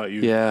teacher taught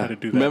you Yeah. how to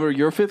do that. Remember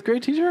your 5th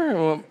grade teacher?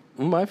 Well,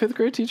 my 5th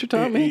grade teacher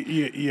taught me.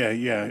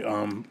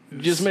 Yeah.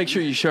 Just make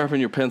sure you sharpen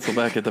your pencil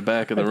back at the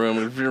back of the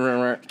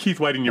room. Keith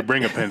White didn't you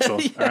bring a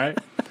pencil, all right?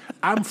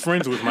 I'm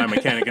friends with my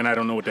mechanic, and I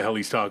don't know what the hell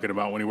he's talking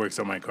about when he works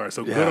on my car.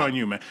 So good on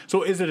you, man.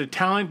 So is it a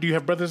talent? Do you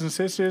have brothers and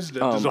sisters?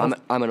 I'm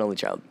an only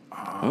child.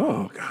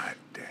 Oh, God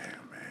damn,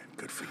 man.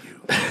 Good for you.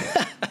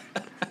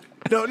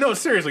 No,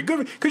 seriously,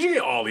 good because you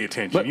get all the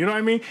attention. You know what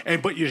I mean?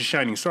 But you're a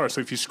shining star.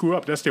 So if you screw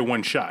up, that's their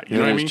one shot. You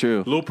know what I that's mean?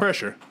 true. Low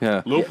pressure.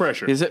 Yeah. Low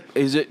pressure. Is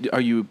it?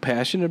 Are you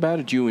passionate about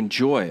it? Do you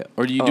enjoy it,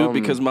 or do you do it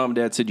because mom and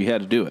dad said you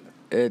had to do it?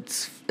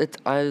 It's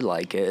I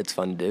like it. It's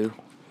fun to do.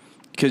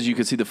 Because you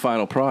could see the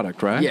final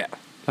product, right? Yeah.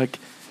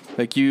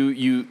 Like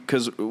you.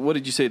 Because what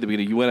did you say at the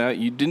beginning? You went out.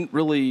 You didn't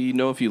really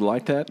know if you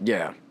liked that.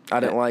 Yeah, I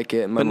didn't like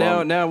it. But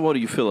now, what do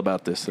you feel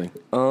about this thing?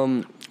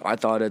 I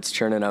thought it's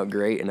turning out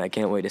great, and I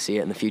can't wait to see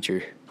it in the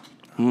future.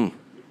 Do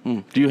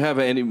you have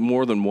any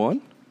more than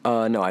one?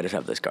 No, I just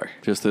have this car.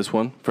 Just this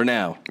one for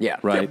now. Yeah.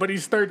 Right. Yeah, but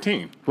he's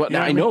 13. Well, You know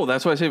what I mean? know.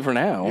 That's why I say for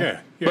now.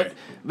 Yeah.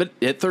 But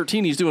at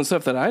 13, he's doing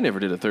stuff that I never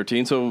did at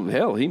 13. So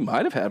hell, he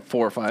might have had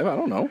 4 or 5. I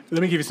don't know.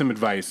 Let me give you some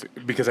advice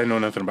because I know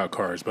nothing about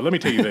cars. But let me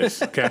tell you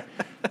this, okay?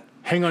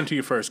 Hang on to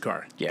your first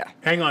car. Yeah.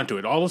 Hang on to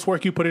it. All this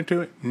work you put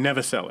into it,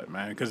 never sell it,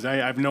 man. Because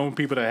I've known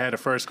people that had a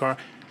first car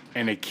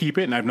and they keep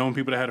it, and I've known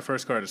people that had a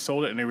first car that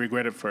sold it and they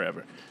regret it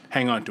forever.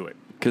 Hang on to it.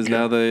 Because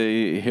now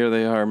here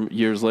they are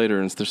years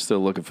later, and they're still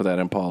looking for that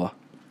Impala.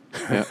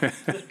 Yeah.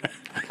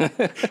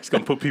 It's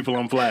going to put people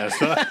on blast,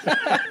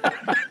 huh?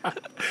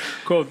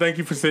 Cool. Thank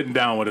you for sitting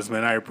down with us,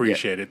 man. I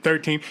appreciate it.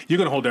 13, you're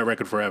going to hold that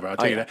record forever. I'll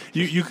tell you that.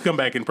 You could come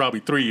back in probably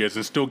 3 years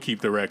and still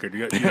keep the record.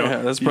 You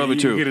know, That's probably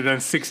true. You could have done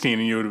 16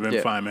 and you would have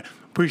been fine, man.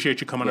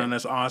 Appreciate you coming on.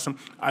 That's awesome.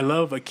 I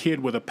love a kid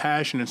with a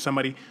passion and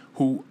somebody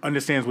who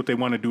understands what they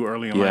want to do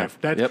early in life.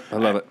 Yep, I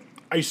love it.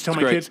 I used to tell It's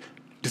my great. kids,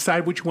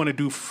 decide what you want to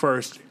do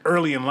first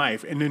early in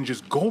life and then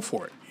just go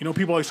for it. You know,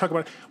 people always talk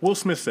about Will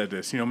Smith said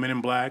this, Men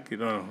in Black,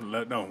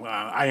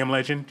 I Am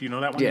Legend. Do you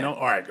know that one? Yeah. You know?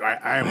 All right,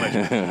 I Am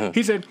Legend.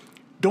 He said,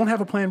 don't have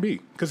a plan B,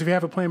 because if you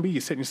have a plan B,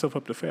 you're setting yourself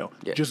up to fail.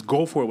 Yeah. Just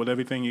go for it with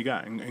everything you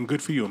got, and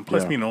good for you. And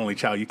plus, Yeah. being an only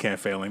child, you can't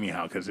fail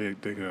anyhow, because they're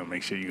going to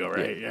make sure you go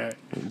right. Yeah.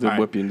 They'll All right.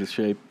 whip you into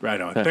shape. Right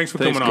on. Yeah. Thanks for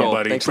Thanks, coming on, Cole.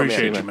 buddy. Thanks for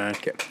Appreciate having you, me. man.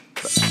 Okay.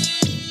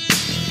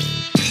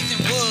 Keith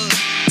and Wood.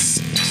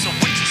 So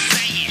what you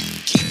saying?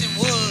 Keith and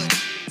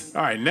Wood.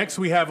 All right, next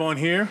we have on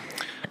here.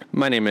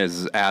 My name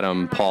is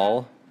Adam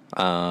Paul.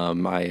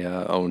 I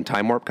own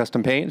Time Warp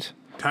Custom Paint.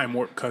 Time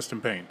Warp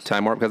Custom Paints.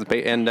 Time Warp Custom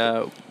Paint,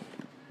 and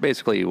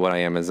basically what I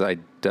am is I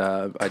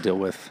deal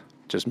with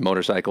just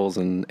motorcycles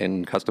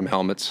and custom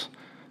helmets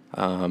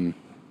on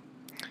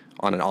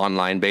an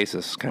online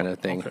basis kind of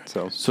thing.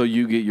 Okay. So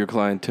you get your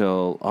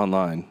clientele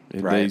online. They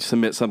Right.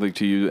 submit something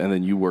to you, and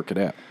then you work it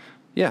out.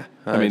 Yeah,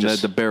 I mean,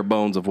 just, the bare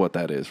bones of what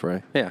that is,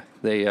 right? yeah.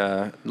 They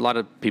a lot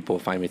of people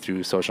find me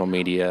through social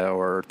media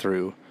or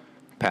through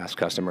past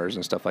customers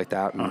and stuff like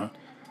that. And,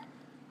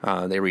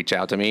 they reach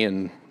out to me,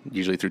 and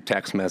usually through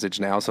text message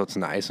now, so it's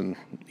nice and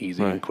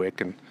easy Right. and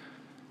quick. And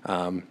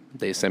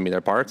they send me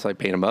their parts, I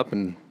paint them up,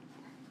 and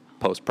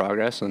post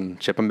progress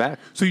and ship them back.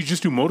 So you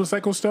just do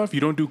motorcycle stuff? You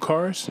don't do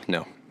cars?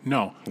 No.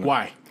 No.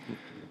 Why?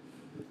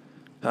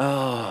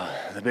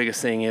 The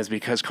biggest thing is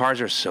because cars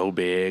are so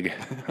big.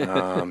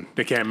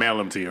 They can't mail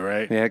them to you,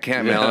 right? Yeah,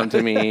 can't mail them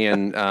to me,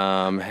 and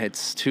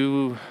it's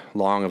too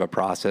long of a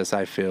process,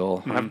 I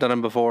feel. I've done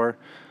them before.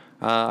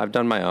 I've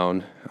done my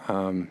own.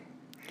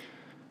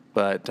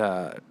 But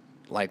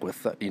like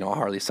with, a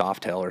Harley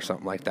Softail or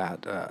something like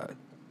that,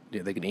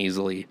 they can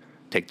easily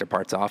take their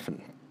parts off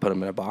and put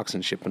them in a box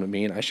and ship them to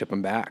me, and I ship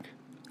them back.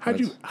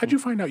 How'd you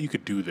find out you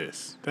could do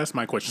this? That's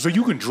my question. So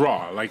you can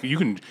draw, like you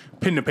can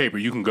pen to paper,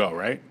 you can go,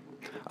 right?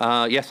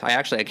 Yes,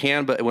 I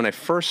can, but when I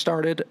first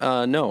started,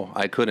 no,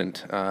 I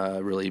couldn't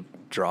really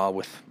draw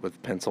with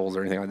pencils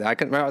or anything like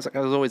that. I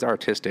was always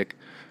artistic,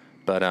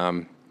 but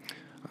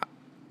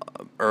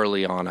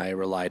early on I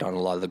relied on a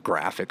lot of the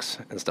graphics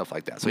and stuff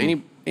like that. So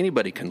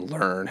anybody can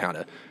learn how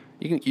to.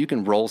 You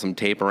can roll some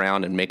tape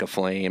around and make a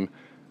flame,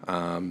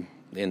 and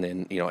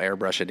then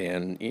airbrush it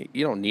in.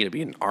 You don't need to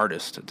be an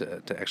artist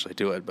to actually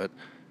do it, but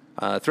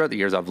throughout the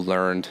years I've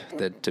learned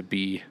that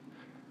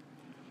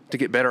to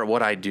get better at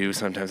what I do,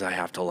 sometimes I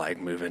have to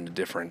move into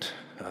different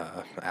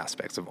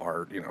aspects of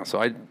art, So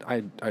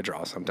I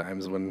draw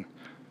sometimes when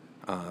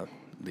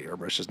the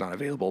airbrush is not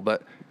available.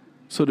 But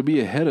So to be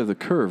ahead of the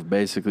curve,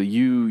 basically,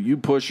 you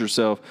push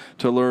yourself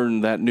to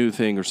learn that new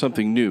thing or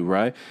something new,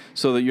 right?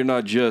 So that you're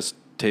not just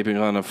taping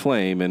on a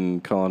flame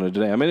and calling it a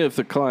day. I mean, if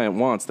the client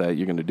wants that,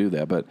 you're going to do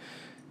that. But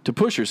to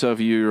push yourself,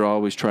 you're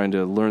always trying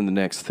to learn the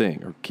next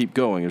thing or keep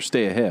going or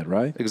stay ahead,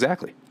 right?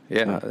 Exactly.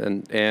 Yeah.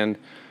 And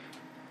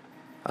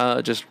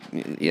just,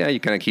 you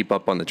kind of keep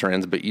up on the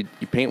trends, but you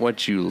paint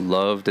what you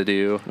love to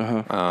do.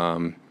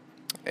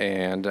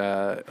 And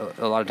a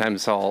lot of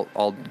times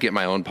I'll get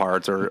my own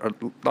parts, or a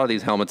lot of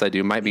these helmets I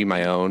do might be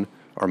my own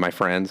or my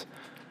friends.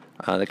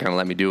 They kind of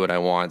let me do what I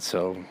want.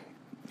 So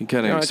you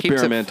kind of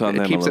experiment on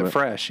them. It keeps a little it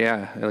fresh.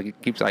 Yeah. Like,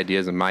 it keeps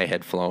ideas in my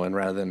head flowing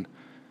rather than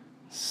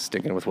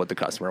sticking with what the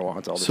customer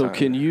wants all the time. So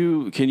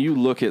can you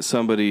look at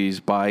somebody's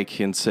bike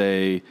and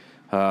say,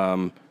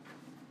 that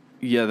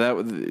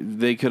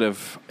they could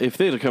have, if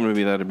they'd have come to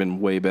me, that'd have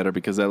been way better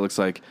because that looks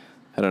like,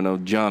 I don't know,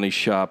 Johnny's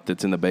shop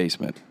that's in the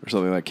basement or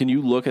something like that. Can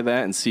you look at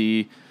that and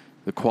see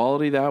the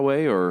quality that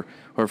way, or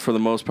for the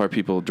most part,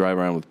 people drive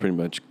around with pretty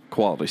much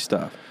quality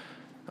stuff?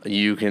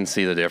 You can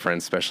see the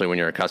difference, especially when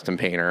you're a custom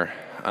painter.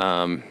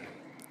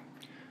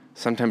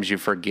 Sometimes you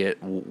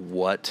forget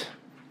what,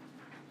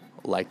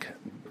 like,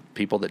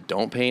 people that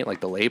don't paint, like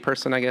the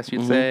layperson, I guess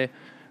you'd say,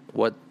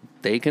 what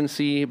they can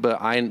see.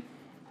 But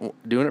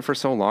doing it for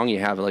so long, you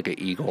have like an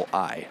eagle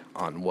eye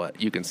on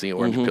what you can see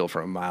orange peel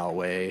from a mile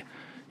away.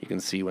 You can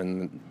see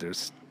when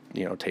there's,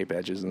 tape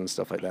edges and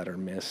stuff like that are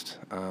missed.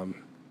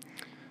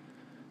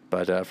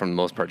 But for the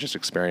most part, just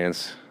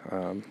experience.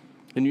 And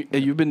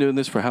you've been doing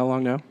this for how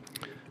long now?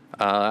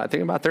 I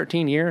think about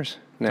 13 years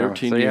now.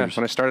 13 years. Yeah,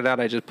 when I started out,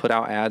 I just put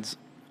out ads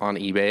on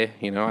eBay.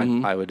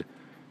 I would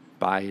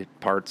buy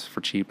parts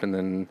for cheap and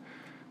then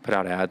put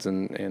out ads,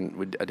 and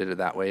I did it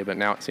that way. But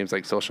now it seems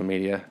like social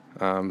media,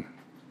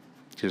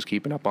 just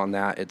keeping up on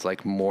that, it's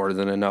like more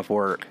than enough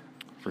work,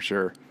 for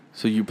sure.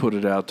 So you put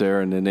it out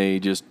there, and then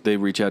they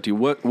reach out to you.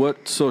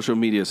 What social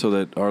media, so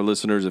that our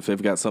listeners, if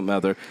they've got something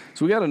out there,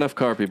 so we got enough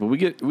car people. We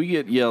get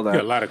yelled at.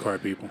 Yeah, a lot of car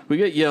people. We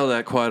get yelled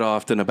at quite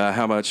often about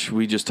how much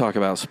we just talk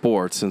about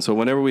sports, and so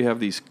whenever we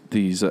have these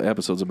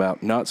episodes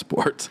about not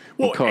sports,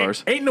 and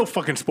cars, ain't no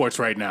fucking sports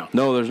right now.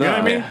 No, there's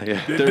not. You know what I mean?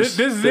 Yeah. This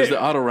is there's it. the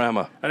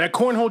Autorama. And that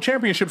cornhole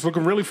championship's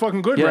looking really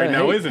fucking good right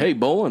now, isn't it? Hey,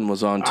 Bowling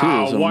was on too.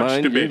 I'll so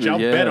watch the bitch. I'll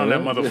bet on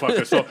that yeah.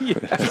 motherfucker. So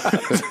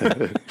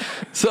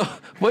So,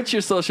 what's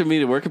your social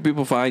media? Where can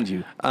people find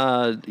you?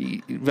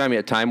 You find me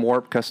at Time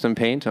Warp Custom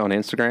Paint on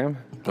Instagram.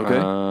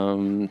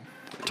 Okay.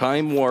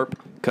 Time Warp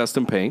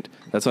Custom Paint.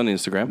 That's on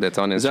Instagram. That's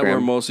on Is that where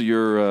Instagram. most of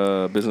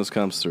your business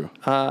comes through?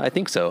 I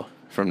think so.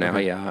 From now,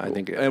 yeah, I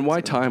think. And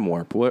why Time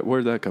Warp?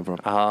 Where'd that come from?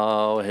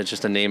 Oh, it's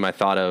just a name I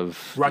thought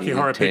of Rocky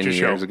Horror 10 Picture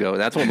years Show. ago.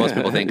 That's what most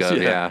people think of.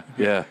 Yeah.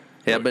 Yeah.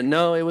 But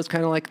no, it was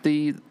kind of like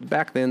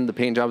back then the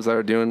paint jobs I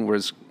was doing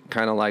was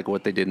kind of like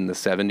what they did in the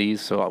 70s.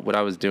 So what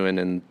I was doing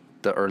in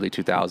the early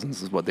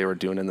 2000s is what they were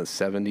doing in the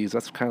 70s.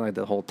 That's kind of like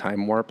the whole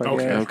time warp, I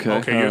guess.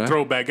 Okay. You're a Alright.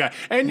 throwback guy.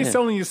 And you're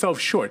selling yourself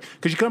short.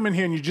 Because you come in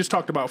here and you just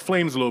talked about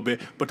flames a little bit.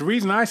 But the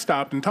reason I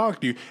stopped and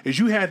talked to you is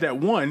you had that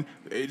one,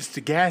 it's the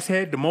gas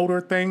head, the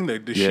motor thing,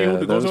 the shield that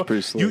that goes was on.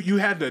 pretty slick. You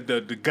had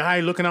the guy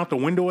looking out the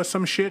window or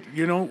some shit,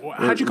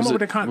 How'd you come up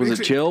with that concept? Was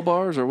it jail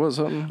bars or was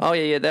something? Oh,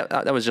 yeah.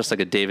 That was just like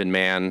a David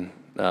Mann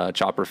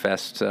Chopper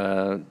Fest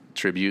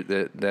tribute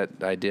that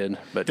I did.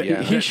 But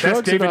yeah. He That's shrugs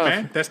it David off.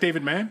 Mann? That's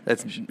David Mann?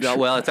 It's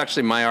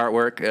actually my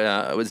artwork.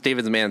 It was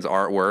David Mann's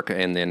artwork,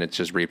 and then it's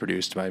just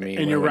reproduced by me. And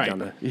when you're I went right. down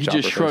to He's Chopper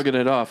just Fest. shrugging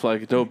it off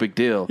like no big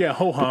deal. Yeah,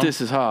 ho-hum. But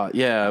this is hot.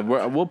 Yeah,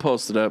 we'll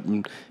post it up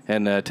and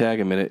tag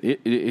him in it.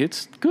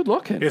 It's good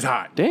looking. It's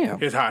hot.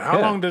 Damn. It's hot. How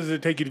Yeah. long does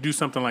it take you to do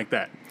something like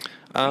that?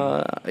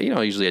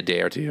 Usually a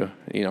day or two.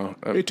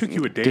 It took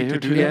you a day Day to or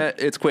do two? that?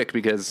 Yeah, it's quick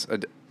because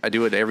I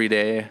do it every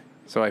day,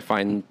 so I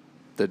find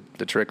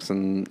the tricks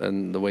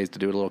and the ways to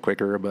do it a little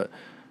quicker. But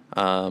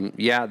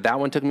that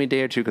one took me a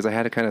day or two because I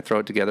had to kind of throw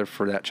it together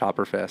for that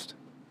Chopper Fest.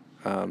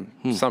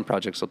 Some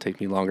projects will take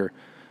me longer,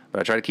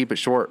 but I try to keep it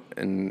short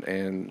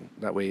and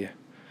that way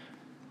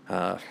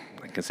I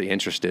can say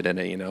interested in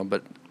it,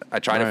 But I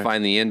try to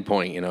find the end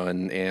point,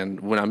 and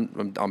when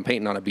I'm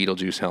painting on a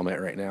Beetlejuice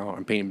helmet right now,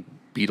 I'm painting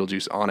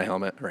Beetlejuice on a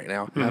helmet right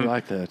now. I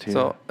like that. Yeah.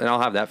 So, and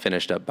I'll have that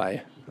finished up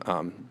by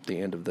the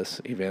end of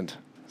this event.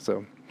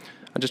 So,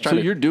 I'm just trying So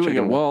to. you're doing it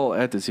chicken- while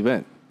at this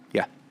event.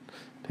 Yeah.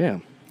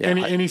 Damn. Yeah,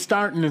 And he's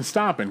starting and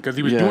stopping because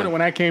he was Yeah. doing it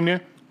when I came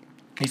there.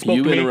 He spoke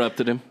You to me.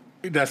 interrupted him.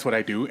 That's what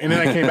I do. And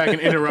then I came back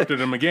and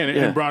interrupted him again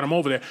and brought him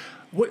over there.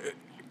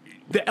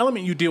 The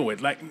element you deal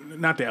with, like,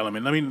 not the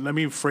element. Let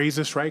me phrase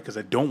this right because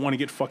I don't want to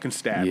get fucking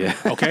stabbed. Yeah.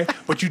 Okay?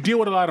 But you deal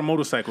with a lot of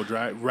motorcycle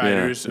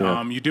riders.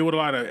 Yeah. You deal with a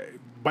lot of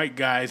bike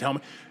guys,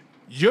 helmet.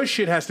 Your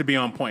shit has to be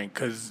on point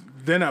because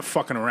they're not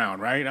fucking around,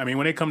 right? I mean,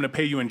 when they come to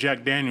pay you in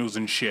Jack Daniels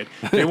and shit,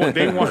 they want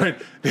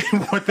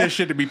that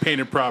shit to be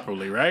painted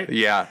properly, right?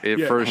 Yeah,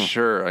 Yeah. for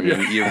sure. I mean,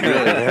 you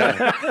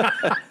really.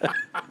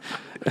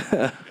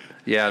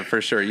 Yeah, for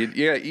sure.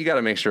 You got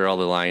to make sure all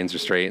the lines are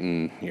straight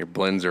and your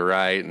blends are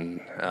right, and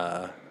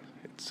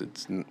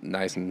it's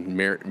nice and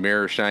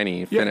mirror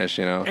shiny finish.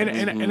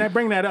 And I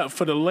bring that up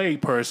for the lay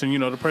person,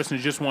 the person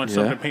that just wants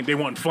something to paint. They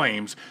want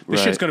flames. The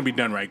shit's going to be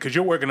done right because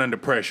you're working under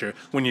pressure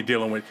when you're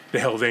dealing with the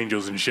Hell's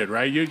Angels and shit,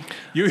 right?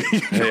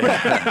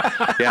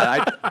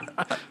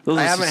 Those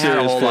I are some haven't had a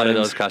serious whole lot of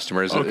fans. those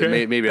customers.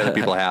 Okay. Maybe other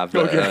people have.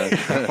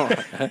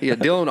 But, yeah,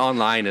 dealing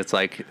online, it's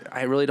like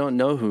I really don't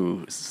know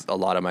who a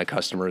lot of my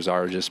customers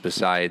are, just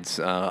besides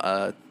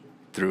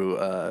through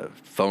a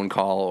phone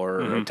call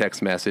or a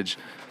text message.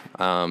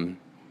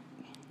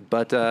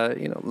 But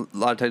you know, a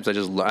lot of times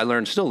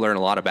still learn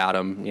a lot about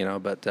them. You know,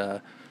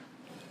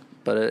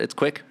 but it's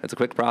quick. It's a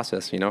quick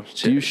process. You know.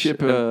 Do you ship?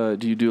 Do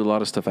you do a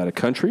lot of stuff out of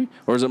country,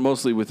 or is it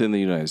mostly within the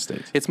United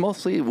States? It's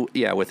mostly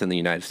within the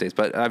United States,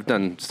 but I've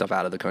done stuff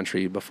out of the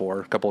country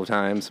before a couple of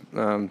times.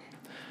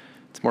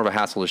 It's more of a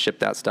hassle to ship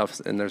that stuff,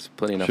 and there's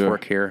plenty enough Sure.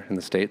 work here in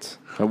the States.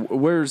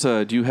 Where's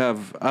do you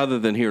have, other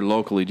than here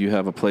locally, do you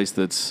have a place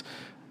that's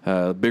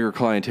bigger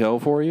clientele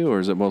for you, or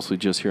is it mostly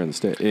just here in the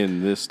state,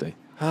 in this state?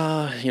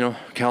 You know,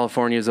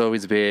 California is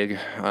always big.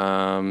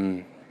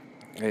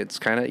 It's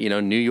kind of, you know,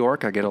 New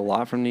York. I get a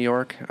lot from New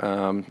York.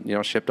 You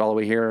know, shipped all the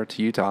way here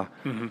to Utah.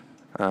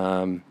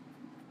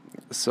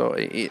 So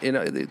you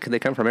know, they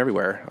come from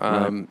everywhere.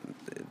 And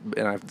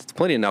it's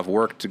plenty enough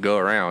work to go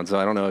around. So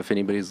I don't know if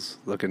anybody's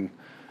looking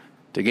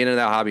to get into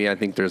that hobby. I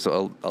think there's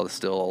still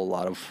a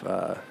lot of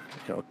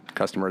you know,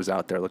 customers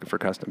out there looking for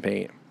custom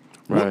paint.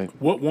 Right.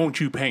 What won't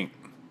you paint?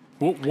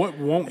 What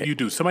won't you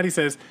do? Somebody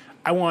says,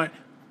 I want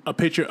a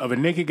picture of a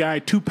naked guy,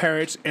 2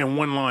 parrots, and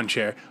 1 lawn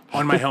chair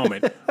on my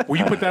helmet. Will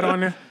you put that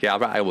on there? Yeah,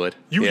 I would.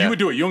 You would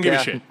do it. You don't give a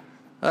Yeah. shit.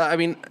 I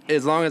mean,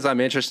 as long as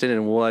I'm interested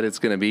in what it's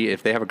going to be,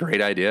 if they have a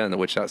great idea and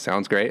which that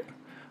sounds great,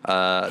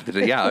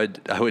 then yeah,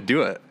 I would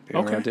do it. You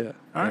know, Okay. I'd do it.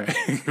 All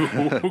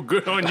right.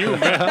 Good on you,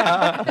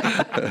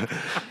 man.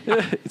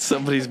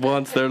 Somebody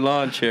wants their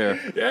lawn chair.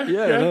 Yeah,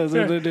 that's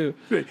what they do.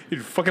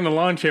 He's fucking the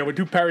lawn chair with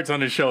 2 parrots on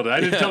his shoulder. I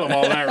didn't tell him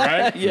all that,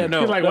 right? Yeah,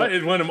 no, He's like, no. what?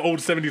 It's one of them old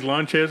 70s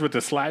lawn chairs with the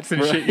slats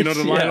and Right. shit. You know,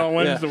 the line-on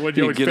ones, Yeah. the ones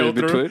you always get fell in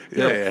through. between.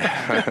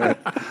 Yeah.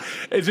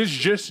 Is this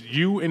just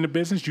you in the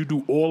business? You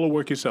do all the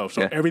work yourself.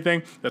 So Yeah.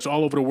 everything that's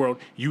all over the world,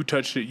 you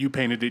touched it, you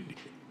painted it,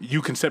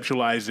 you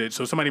conceptualized it.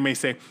 So somebody may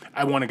say,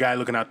 I want a guy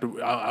looking out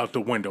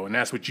the window, and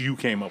that's what you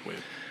came up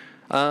with.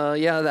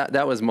 Yeah,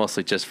 that was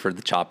mostly just for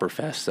the Chopper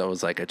Fest. That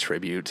was like a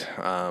tribute.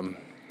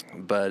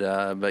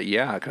 But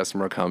yeah, a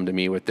customer will come to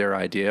me with their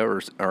idea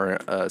or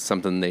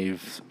something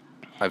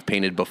I've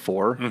painted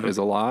before is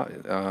a lot.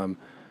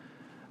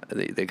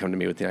 They come to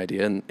me with the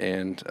idea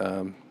and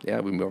yeah,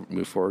 we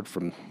move forward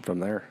from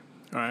there.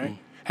 All right.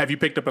 Have you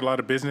picked up a lot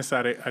of business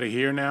out of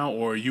here now,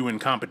 or are you in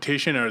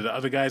competition, or are the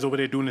other guys over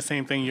there doing the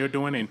same thing you're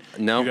doing? And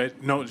No. you guys,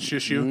 no, it's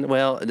just you.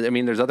 Well, I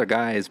mean, there's other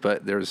guys,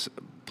 but there's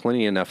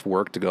plenty enough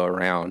work to go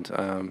around.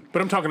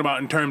 But I'm talking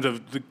about in terms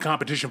of the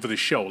competition for the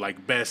show,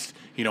 like best,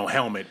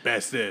 helmet,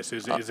 best this.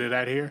 Is it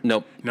that here?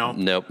 Nope. No?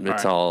 Nope.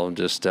 It's all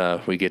just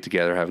we get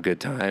together, have a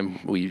good time.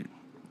 We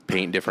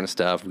paint different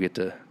stuff. We get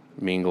to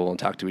mingle and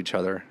talk to each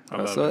other.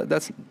 So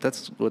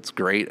that's what's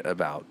great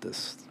about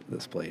this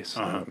place.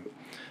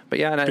 But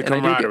yeah, and The I do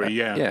camaraderie,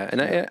 get, yeah.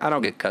 and I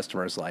don't get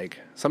customers like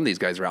some of these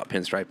guys are out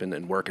pinstriping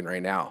and working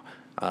right now.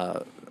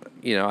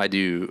 I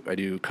do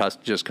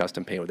just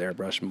custom paint with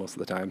airbrush most of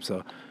the time.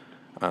 So,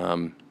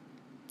 I'll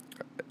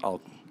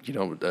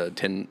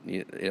 10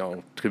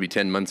 it could be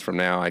 10 months from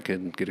now I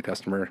could get a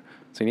customer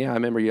saying, yeah, I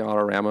remember you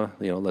Autorama.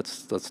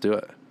 Let's do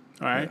it.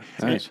 All right.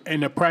 Nice.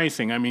 And the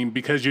pricing, I mean,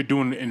 because you're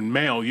doing in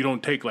mail, you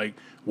don't take like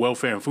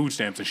welfare and food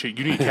stamps and shit.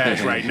 You need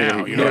cash right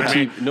now. You know what I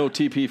mean? No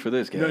TP for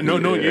this guy. No,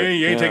 you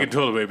ain't taking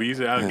toilet paper. You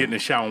said, I'll get in the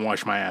shower and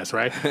wash my ass,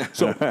 right?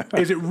 So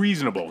is it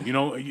reasonable,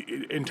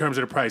 in terms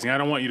of the pricing? I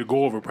don't want you to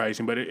go over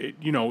pricing, but,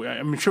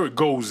 I'm sure it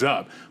goes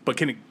up. But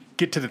can it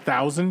get to the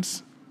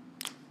thousands?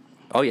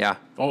 Oh, yeah.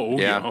 Oh,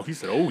 yeah. Oh, he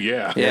said, oh,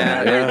 yeah.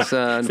 Yeah, it's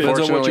on what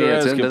unfortunately you're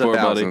it's asking into the for,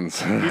 buddy. thousands.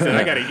 He said,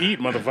 I got to eat,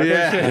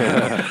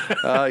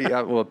 motherfucker.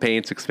 Yeah, well,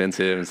 paint's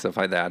expensive and stuff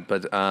like that.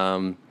 But, I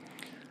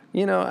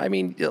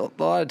mean, a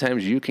lot of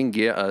times you can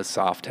get a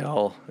soft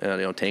hell,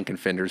 tank and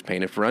fenders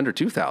painted for under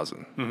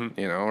 $2,000,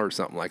 or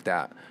something like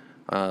that.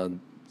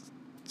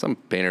 Some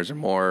painters are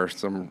more,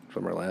 some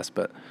are less,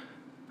 but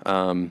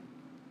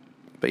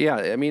yeah,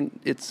 I mean,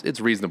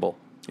 it's reasonable.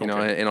 And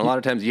a lot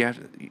of times you have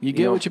You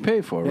get what you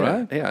pay for,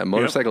 right? Yeah,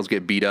 motorcycles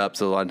get beat up,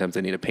 so a lot of times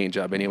they need a paint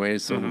job anyway.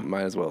 So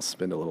might as well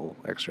spend a little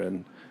extra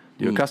and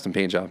do a custom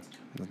paint job.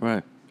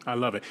 Right. I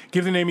love it.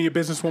 Give the name of your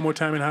business one more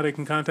time and how they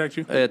can contact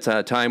you. It's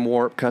Time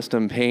Warp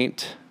Custom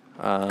Paint.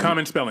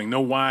 Common spelling,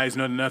 no Y's,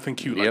 nothing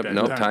cute like that.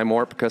 Nope. Time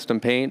Warp Custom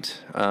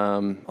Paint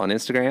on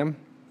Instagram,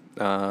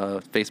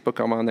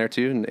 Facebook. I'm on there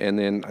too, and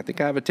then I think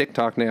I have a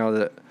TikTok now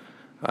that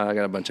I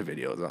got a bunch of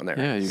videos on there.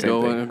 Yeah, you're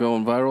Same thing.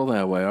 going viral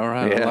that way. All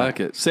right, I Yeah. like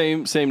it.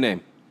 Same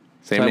name.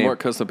 Same Time name. Warp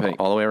Custom Paint.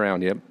 All the way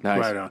around. Yep. Nice.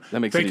 Right on. That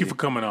makes Thank it you easy. for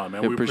coming on,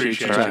 man. Yeah, We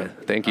appreciate appreciate you. All you.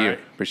 right. Thank you. All right.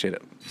 Appreciate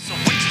it. So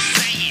what you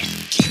saying?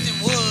 Keith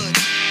and Wood.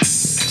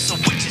 So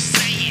what you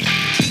saying?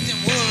 Keith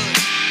and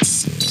Wood.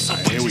 So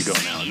what Here we you go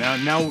saying?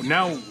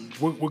 now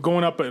we're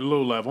going up a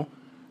little level.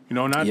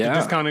 Not Yeah. to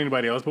discount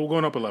anybody else, but we're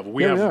going up a level.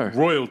 We Yeah, we have are.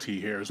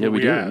 royalty here. Is Yeah, what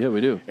we do. have. Yeah, we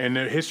do. And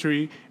the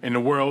history and the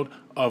world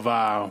of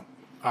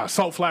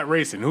Salt Flat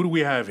Racing. Who do we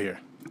have here?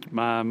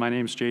 My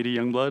name's JD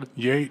Youngblood.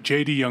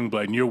 JD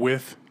Youngblood, and you're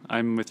with?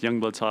 I'm with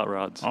Youngbloods Hot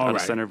Rods All out of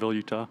right. Centerville,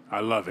 Utah. I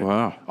love it.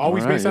 Wow.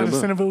 Always All right, based out of yeah, but-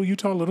 Centerville,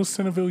 Utah, little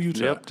Centerville,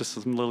 Utah. Yep, just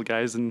some little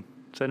guys in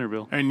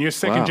Centerville. And you're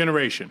second Wow.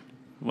 generation.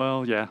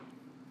 Well, yeah,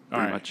 All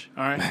pretty right. much.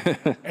 All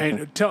right.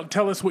 And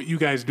tell us what you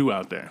guys do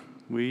out there.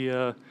 We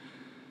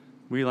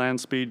land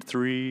speed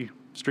 3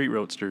 street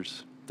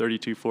roadsters,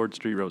 32 Ford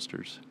street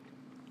roadsters.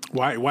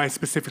 Why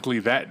specifically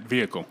that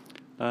vehicle?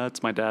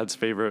 It's my dad's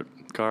favorite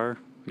car.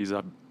 He's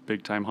a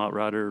big time hot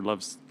rodder,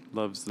 loves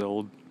the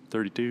old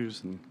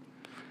 32s, and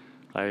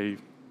I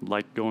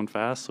like going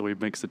fast, so we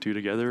mix the two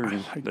together,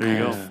 and there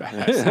you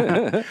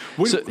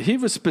go. So he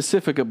was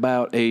specific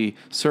about a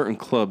certain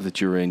club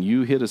that you're in.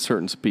 You hit a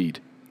certain speed.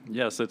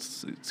 Yes,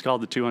 it's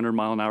called the 200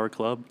 mile an hour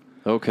club.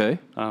 Okay.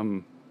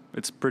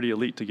 It's pretty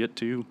elite to get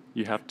to.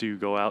 You have to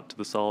go out to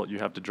the salt. You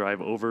have to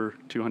drive over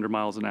 200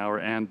 miles an hour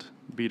and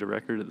beat a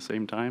record at the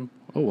same time.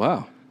 Oh,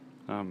 wow.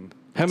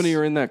 How many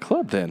are in that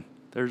club then?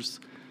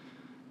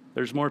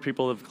 There's more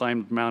people that have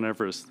climbed Mount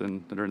Everest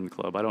than are in the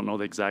club. I don't know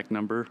the exact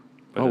number,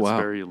 but Oh, it's wow.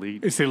 very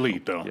elite. It's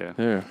elite, though. Yeah,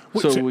 There.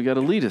 Wait, So so- we got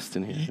a elitist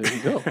in here. There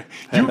you go.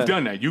 You've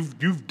done that.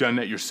 You've done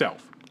that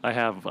yourself. I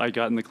have. I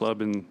got in the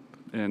club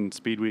in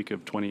Speed Week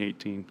of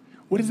 2018.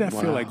 What does that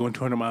feel like going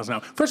 200 miles an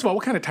hour? First of all,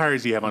 what kind of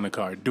tires do you have on the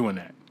car doing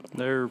that?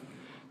 They're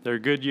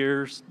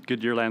Goodyear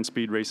Land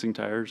Speed racing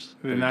tires.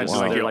 They're not just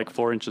They're like- like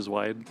 4 inches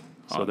wide,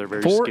 so they're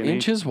very 4 skinny.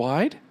 inches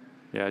wide?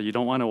 Yeah, you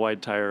don't want a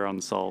wide tire on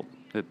the salt.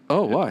 It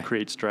Why?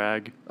 creates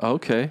drag.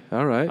 Okay.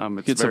 All right.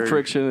 It's Get some very-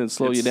 friction and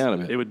slow you it's- down a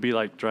bit. It would be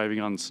like driving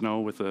on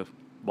snow with a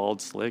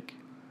bald slick.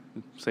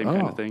 Same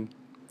kind Oh. of thing.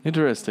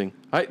 Interesting.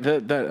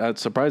 That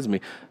surprised me.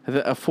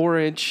 A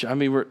 4-inch. I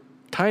mean, we're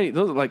tiny.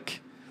 Those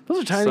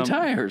are tiny Some-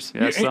 tires.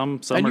 Yeah,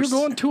 some and are you're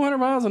going 200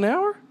 miles an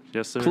hour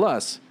yes, sir.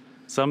 plus.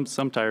 Some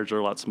tires are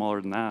a lot smaller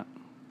than that,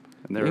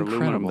 and they're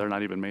aluminum. Incredible. They're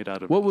not even made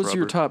out of. What was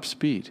your rubber. top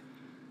speed?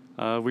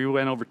 We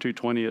went over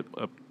 220 at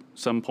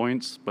some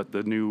points, but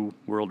the new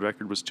world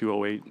record was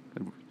 208.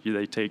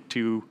 They take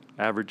 2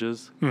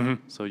 averages,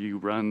 so you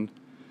run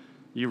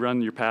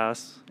your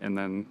pass, and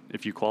then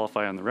if you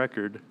qualify on the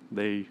record,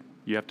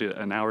 you have to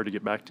an hour to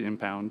get back to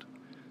impound.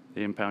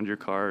 They impound your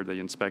car, they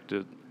inspect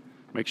it,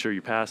 make sure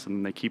you pass, and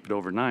then they keep it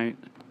overnight.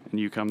 And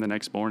you come the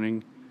next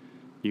morning,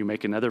 you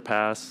make another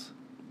pass,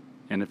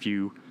 and if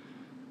your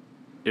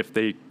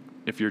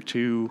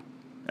 2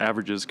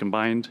 averages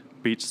combined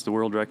beats the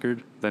world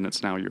record, then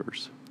it's now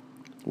yours.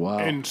 Wow.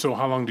 And so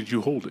how long did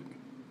you hold it?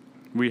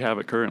 We have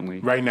it currently.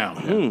 Right now.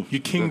 You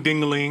king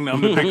ding-a-ling. I'm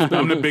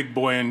the big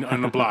boy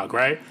on the block,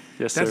 right?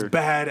 Yes, That's sir.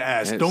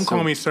 badass. And Don't call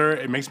so- me sir.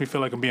 It makes me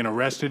feel like I'm being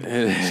arrested.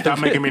 Stop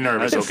making me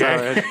nervous, That's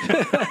okay?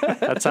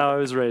 That's how I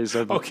was raised.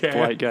 I'm Okay. a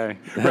polite guy.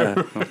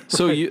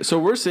 So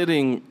we're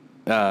sitting.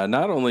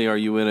 Not only are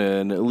you in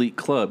an elite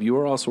club, you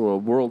are also a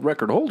world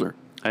record holder.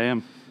 I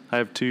am. I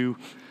have 2.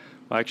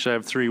 Actually, I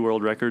have 3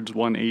 world records: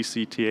 1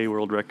 ACTA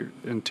world record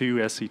and 2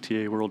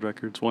 SCTA world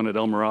records. 1 at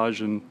El Mirage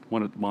and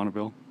 1 at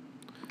Bonneville.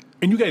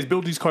 And you guys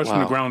build these cars from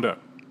the Wow. ground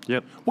up.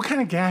 Yep. What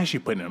kind of gas you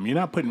putting in them? You're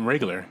not putting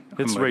regular.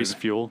 It's unleaded. race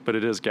fuel, but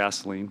it is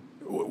gasoline.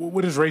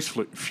 What is race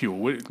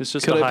fuel? It's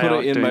just Could a I high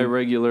put it in my octane.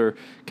 regular?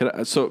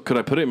 Could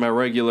I put it in my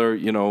regular?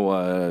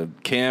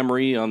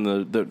 Camry on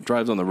that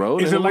drives on the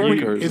road. Is it and like work,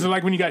 when, or is it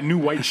like when you got new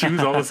white shoes?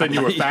 All of a sudden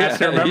you were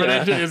faster. Remember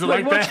that? Shit? Is it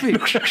like watch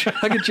that? me.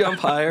 I could jump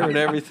higher and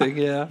everything.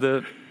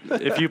 Yeah.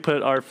 If you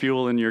put our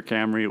fuel in your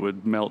Camry, it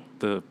would melt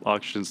the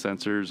oxygen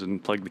sensors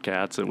and plug the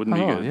cats. It wouldn't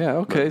be Oh good. yeah.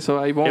 Okay. So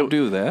I won't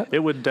do that. It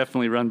would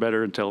definitely run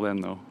better until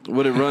then, though.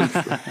 Would it run?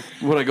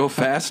 Would I go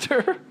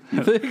faster?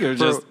 You think, or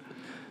just?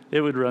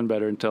 It would run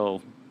better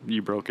until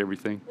you broke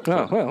everything.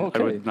 Oh well. Okay.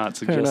 I would not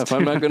Fair enough. suggest.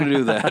 I'm not going to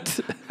do that.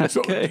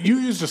 So you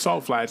use the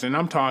salt flats, and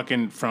I'm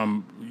talking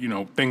from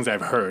things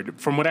I've heard.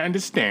 From what I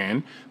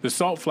understand, the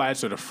salt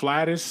flats are the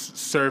flattest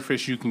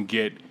surface you can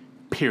get.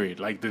 Period.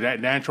 Like that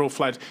natural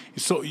flats,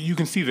 so you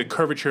can see the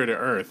curvature of the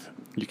Earth.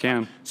 You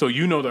can. So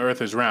you know the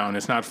Earth is round;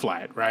 it's not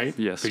flat, right?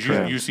 Yes, 'Cause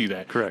correct. you see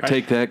that. Correct. right?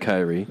 Take that,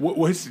 Kyrie.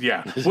 What's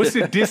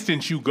the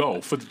distance you go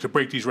to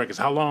break these records?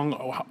 How long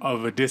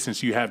of a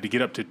distance you have to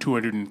get up to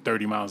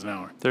 230 miles an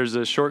hour? There's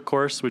a short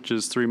course, which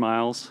is 3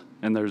 miles,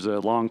 and there's a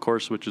long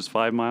course, which is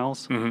 5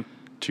 miles.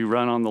 To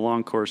run on the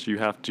long course, you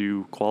have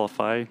to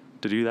qualify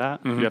to do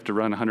that. You have to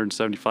run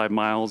 175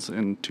 miles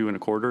in 2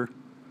 1/4,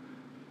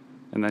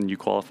 and then you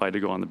qualify to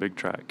go on the big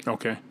track.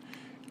 Okay.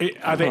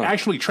 Are they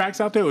actually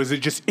tracks out there, or is it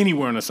just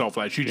anywhere on the salt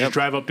flats? You just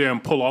drive up there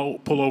and pull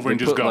over They and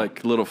just put go.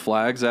 like little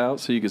flags out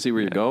so you can see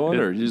where you're going,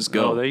 or you just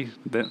go. No,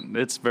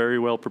 it's very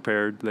well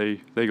prepared. They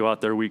go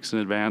out there weeks in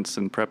advance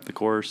and prep the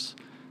course,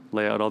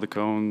 lay out all the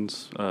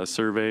cones,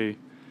 survey,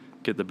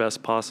 get the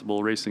best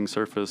possible racing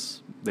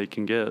surface they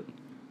can get.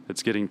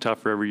 It's getting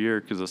tougher every year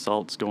because the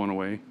salt's going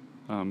away.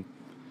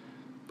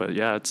 But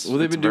yeah, it's Well,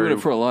 they've it's been doing very-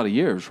 it for a lot of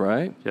years,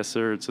 right? Yes,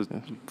 sir. It's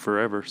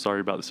forever. Sorry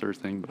about the sir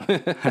thing.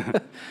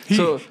 But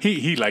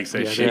he likes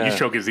that shit. yeah. He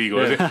stroke his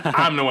ego.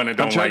 I'm the one that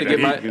don't I'm trying like to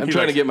that. get I'm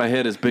trying to get my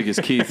head as big as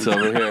Keith's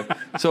over here.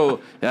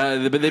 So,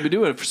 but they've been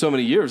doing it for so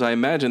many years. I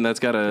imagine that's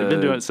got to. I've been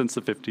doing it since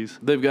the 50s.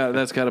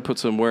 That's got to put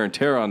some wear and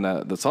tear on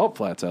the salt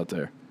flats out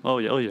there. Oh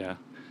yeah.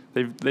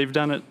 They've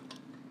done it.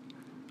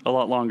 a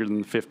lot longer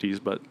than the 50s,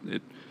 but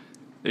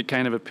it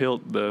kind of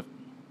appealed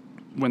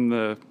when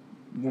the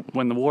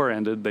war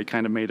ended, they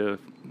kind of made a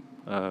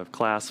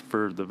class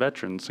for the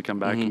veterans to come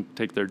back and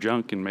take their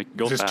junk and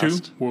go Is this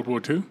fast. World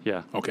War II?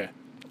 Yeah. Okay.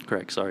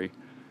 Correct. Sorry.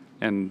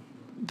 And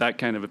that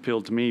kind of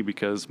appealed to me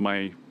because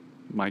my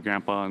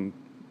grandpa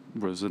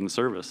was in the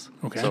service.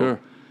 Okay. So Sure.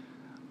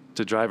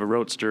 to drive a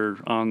roadster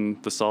on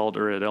the Salt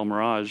or at El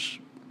Mirage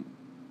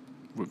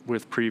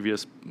with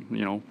previous,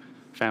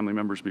 family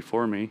members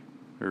before me,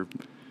 or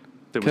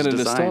that was Kinda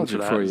designed nostalgic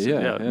that, for you,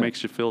 yeah, it yeah.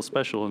 makes you feel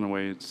special in a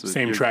way. It's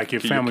Same track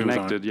your family was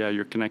on. connected. Yeah,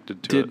 you're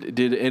connected to it.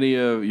 Did any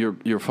of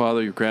your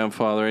father, your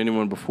grandfather,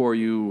 anyone before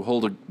you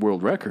hold a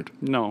world record?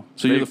 No.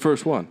 So you're the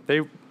first one.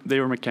 They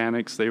were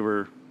mechanics. They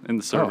were in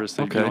the service.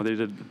 okay. They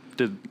did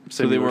So they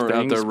similar weren't out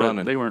things, there but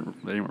running. They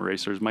weren't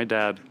racers. My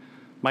dad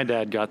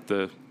got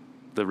the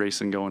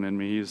racing going in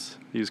me.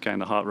 He's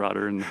kind of hot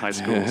rodder in high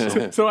school.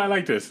 So. So I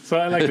like this.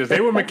 They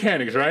were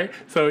mechanics, right?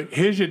 So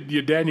here's your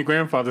dad and your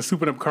grandfather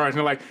souping up cars, and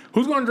they're like,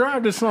 "Who's gonna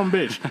drive this son of a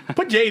bitch?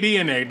 Put JD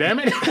in there, damn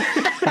it."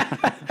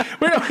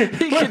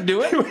 He can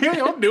do it.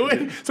 He'll do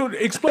it. So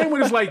explain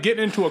what it's like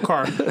getting into a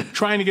car,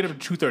 trying to get up to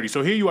 230.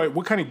 So here you are.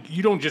 What kind of?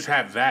 You don't just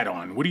have that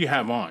on. What do you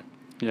have on?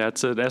 Yeah,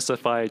 it's an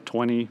SFI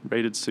 20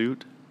 rated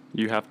suit.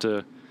 You have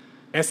to.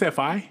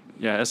 SFI.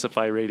 Yeah,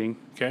 SFI rating.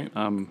 Okay.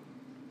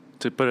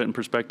 To put it in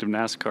perspective,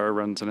 NASCAR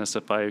runs an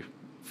SFI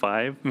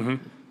 5.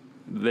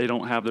 Mm-hmm. They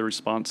don't have the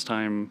response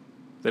time.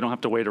 They don't have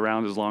to wait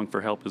around as long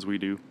for help as we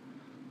do.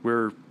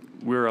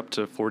 We're up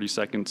to 40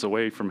 seconds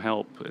away from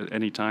help at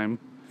any time.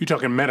 You're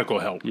talking medical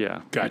help.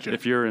 Yeah. Gotcha.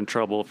 If you're in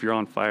trouble, if you're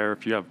on fire,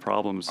 if you have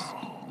problems,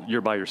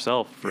 you're by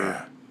yourself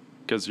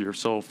because you're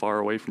so far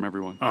away from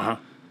everyone.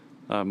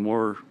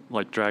 More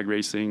like drag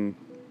racing,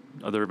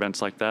 other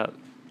events like that,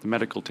 the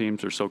medical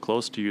teams are so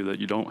close to you that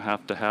you don't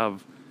have to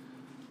have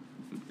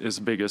as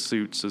big as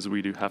suits as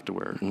we do have to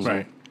wear.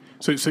 Right.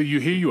 So here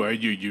you are.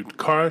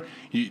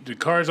 The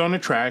car's on the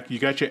track. You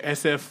got your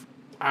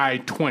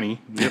SFI 20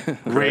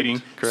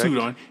 rating Correct. suit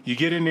on. You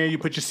get in there. You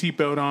put your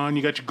seatbelt on.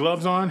 You got your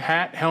gloves on,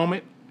 hat,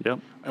 helmet, Yep.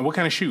 and what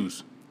kind of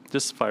shoes?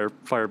 Just fire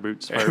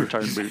boots, fire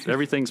retardant boots.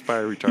 Everything's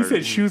fire retardant. He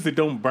said shoes that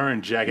don't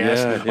burn,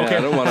 jackass. Yeah,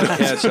 I don't want to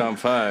catch on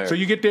fire. So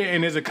you get there,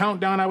 and there's a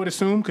countdown, I would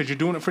assume, because you're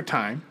doing it for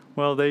time.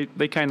 Well, they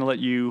kind of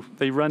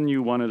they run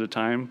you one at a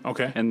time.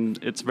 Okay. And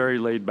it's very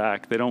laid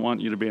back. They don't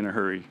want you to be in a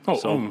hurry.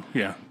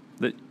 Yeah.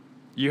 That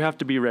you have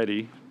to be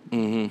ready.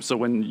 Mm-hmm. So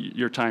when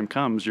your time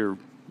comes,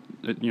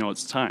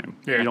 it's time.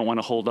 Yeah. You don't want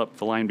to hold up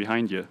the line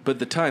behind you. But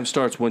the time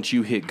starts once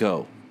you hit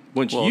go.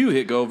 Once you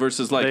hit go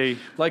versus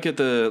like at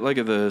the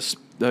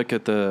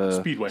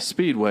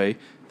speedway,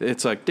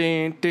 it's like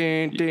ding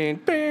ding ding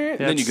bang, and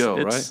then you go,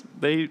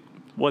 right?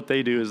 What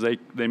they do is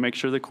they make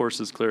sure the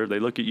course is clear. They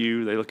look at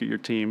you, they look at your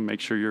team,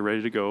 make sure you're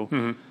ready to go.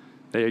 Mm-hmm.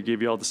 They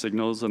give you all the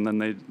signals, and then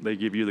they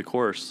give you the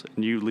course,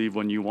 and you leave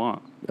when you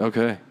want.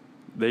 Okay.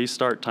 They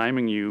start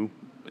timing you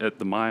at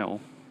the mile,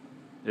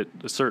 at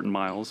certain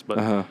miles,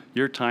 but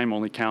your time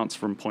only counts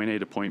from point A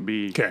to point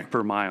B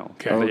per mile.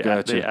 Okay.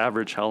 They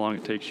average how long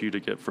it takes you to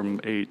get from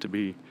A to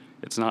B.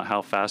 It's not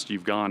how fast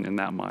you've gone in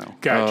that mile.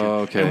 Gotcha. Oh,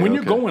 okay, and when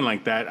you're going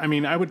like that, I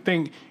mean, I would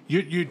think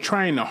you're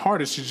trying the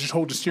hardest to just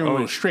hold the steering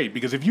wheel straight,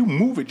 because if you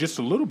move it just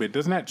a little bit,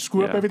 doesn't that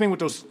screw up everything with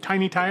those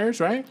tiny tires,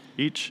 right?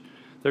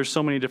 There's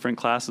so many different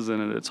classes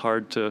in it. It's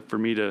hard for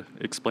me to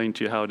explain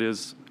to you how it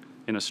is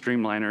in a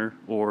Streamliner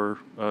or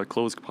a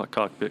closed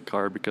cockpit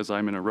car because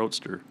I'm in a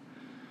Roadster.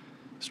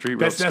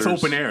 That's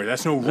open air.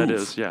 That's no roof. That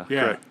is, yeah.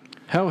 Correct.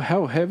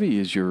 How heavy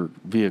is your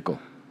vehicle?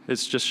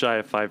 It's just shy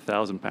of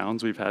 5,000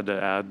 pounds. We've had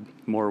to add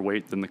more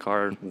weight than the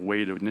car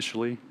weighed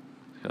initially,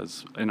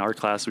 because in our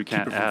class we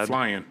can't Keep it from add.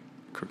 flying.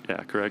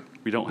 Yeah, correct.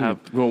 We don't have.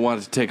 We don't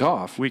want it to take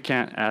off. We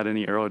can't add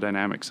any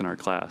aerodynamics in our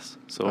class.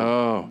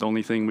 So the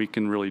only thing we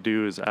can really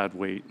do is add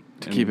weight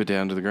to keep it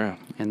down to the ground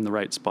in the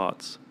right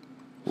spots.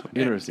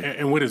 Interesting.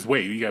 And what is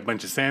weight? You got a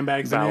bunch of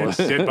sandbags Ballast.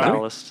 in there? Dead body?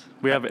 Ballast.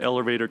 We have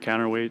elevator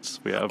counterweights.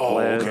 We have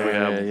lead. okay. We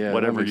have Yeah,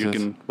 whatever that you makes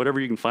can, sense. whatever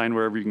you can find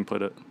wherever you can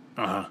put it.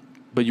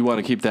 But you want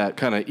to keep that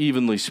kind of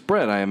evenly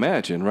spread, I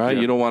imagine, right?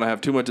 Yeah. You don't want to have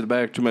too much at the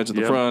back, too much at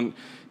the Yep. front.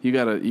 You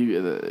gotta.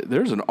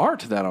 There's an art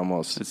to that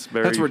almost. It's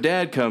very- That's where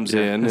Dad comes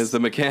in as the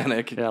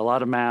mechanic. Yeah, a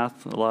lot of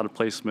math, a lot of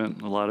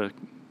placement, a lot of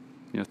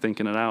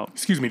thinking it out.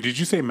 Excuse me, did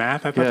you say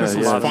math? I thought Yeah, this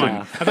was yeah. fun.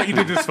 Math. I thought you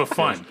did this for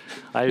fun.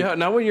 Yeah,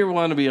 now when you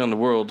want to be on the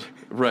world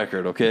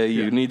record, okay,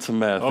 you need some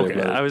math Okay.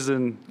 there, brother. I was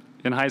in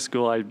high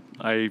school.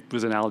 I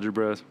was in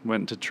algebra,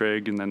 went to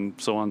trig, and then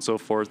so on and so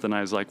forth. And I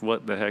was like,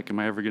 what the heck am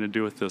I ever going to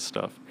do with this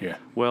stuff? Yeah.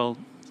 Well,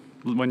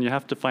 when you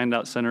have to find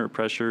out center of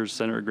pressure,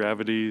 center of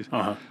gravity,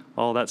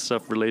 all that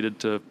stuff related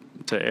to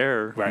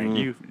air, Right.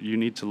 you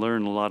need to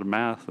learn a lot of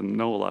math and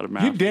know a lot of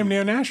math. You're damn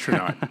near an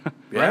astronaut, right?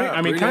 Yeah, I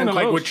mean, pretty kind of damn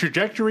like close. with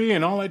trajectory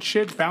and all that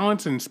shit,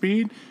 balance and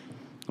speed.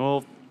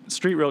 Well,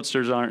 street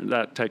roadsters aren't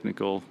that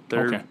technical.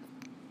 They're Okay.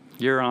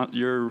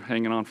 you're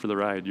hanging on for the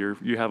ride. You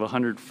have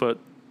 100-foot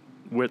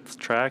width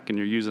track, and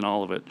you're using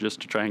all of it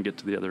just to try and get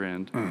to the other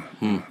end.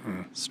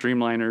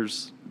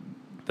 Streamliners,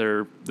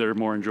 they're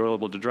more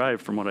enjoyable to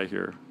drive, from what I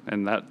hear,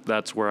 and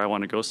that's where I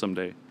want to go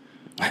someday.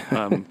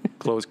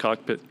 Closed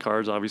cockpit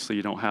cars, obviously,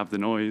 you don't have the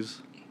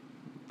noise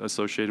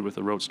associated with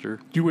a Roadster.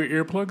 Do you wear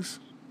earplugs?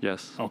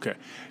 Yes. Okay.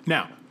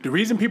 Now, the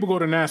reason people go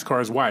to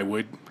NASCAR is why,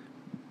 Would?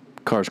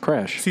 Cars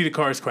crash. See the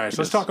cars crash.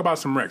 Let's talk about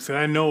some wrecks. And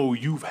I know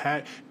you've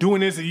had,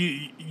 doing this,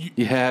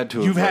 You had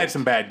to. you've have had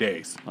some bad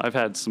days. I've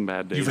had some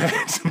bad days. You've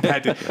had some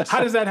bad days.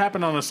 How does that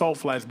happen on assault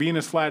flats? Being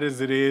as flat as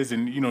it is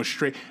and,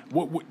 straight.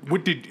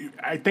 What did,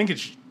 I think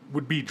it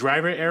would be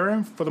driver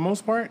error for the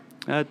most part?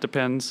 It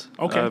depends.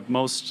 Okay.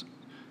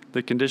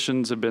 The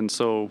conditions have been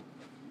so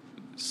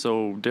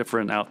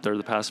different out there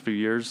the past few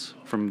years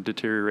from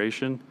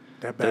deterioration.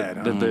 That bad,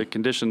 huh? The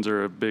conditions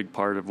are a big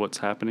part of what's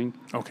happening.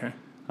 Okay.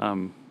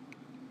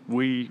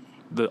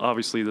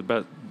 Obviously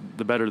the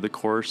better the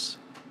course,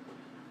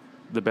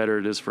 the better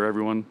it is for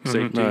everyone,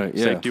 Right,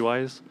 yeah. safety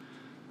wise.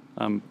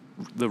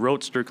 The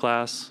Roadster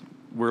class,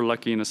 we're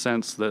lucky in a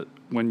sense that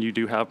when you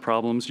do have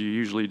problems, you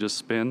usually just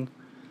spin.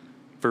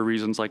 For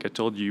reasons like I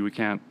told you, we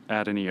can't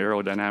add any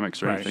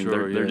aerodynamics or Right, anything.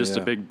 sure, They're yeah, just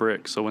yeah. a big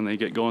brick. So when they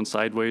get going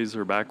sideways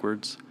or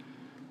backwards,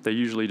 they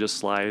usually just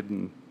slide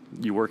and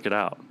you work it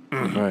out.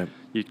 Right.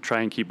 You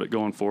try and keep it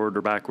going forward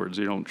or backwards.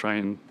 You don't try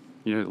and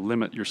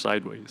limit your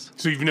sideways.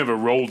 So you've never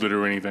rolled it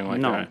or anything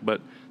like No, that?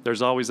 but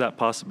there's always that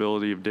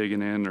possibility of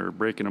digging in or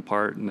breaking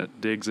apart, and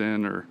it digs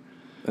in, or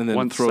And then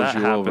once throws that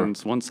you over.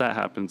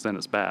 happens, then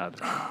it's bad.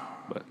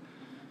 But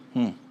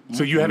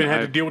So you haven't had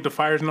to deal with the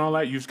fires and all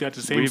that? You've got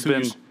the same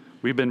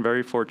we've been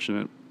very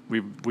fortunate.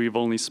 We've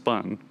only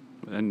spun,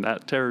 and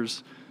that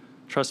tears.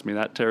 Trust me,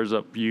 that tears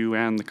up you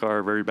and the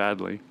car very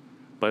badly.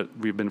 But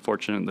we've been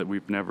fortunate that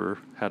we've never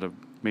had a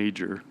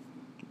major.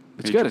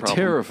 It's got to problem.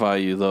 terrify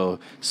you though,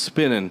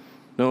 spinning,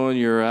 knowing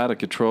you're out of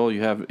control.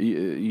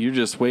 You're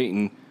just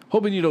waiting,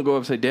 hoping you don't go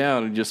upside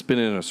down and just spin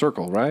in a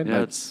circle, right? Yeah,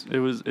 Like,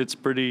 it's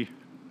pretty.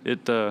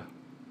 It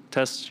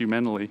tests you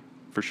mentally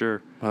for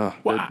sure.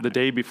 Wow. The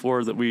day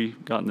before that we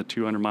got in the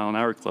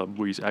 200-mile-an-hour club,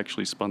 we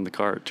actually spun the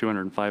car at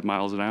 205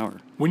 miles an hour.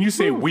 When you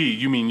say we,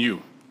 you mean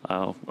you.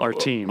 Our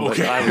team.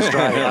 Okay. But I was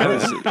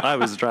driving. I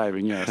was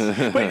driving. Yes.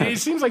 But it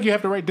seems like you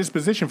have the right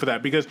disposition for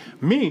that because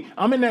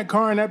I'm in that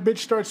car and that bitch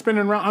starts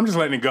spinning around. I'm just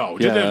letting it go.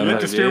 Just Yeah,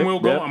 let the steering wheel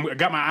go. yep. I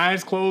got my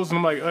eyes closed and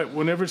I'm like,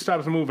 whenever it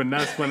stops moving,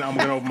 that's when I'm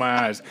going to open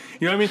my eyes.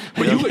 You know what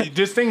I mean? But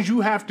there's things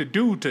you have to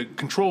do to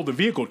control the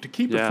vehicle to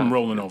keep it from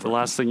rolling over. The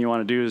last thing you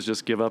want to do is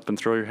just give up and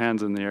throw your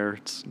hands in the air.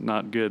 It's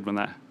not good when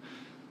that.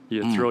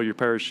 You throw your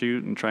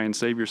parachute and try and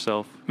save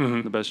yourself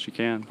the best you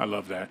can. I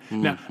love that.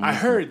 Now, I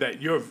heard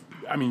that you're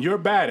a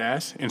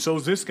badass, and so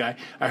is this guy.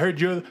 I heard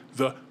you're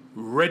the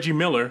Reggie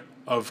Miller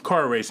of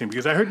car racing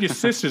because I heard your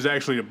sister's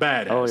actually a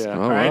badass. Oh, yeah.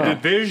 All right, wow.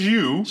 There's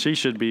you. She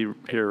should be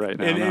here right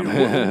now.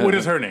 And what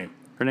is her name?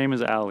 Her name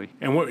is Allie.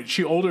 And what?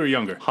 She older or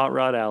younger? Hot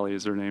Rod Allie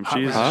is her name.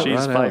 She's Hot she's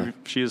Rod five. Allie.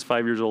 She is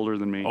 5 years older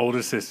than me.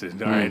 Older sister.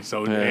 All right.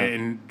 So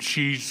and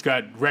she's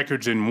got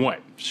records in what?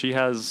 She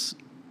has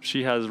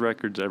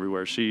records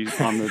everywhere. She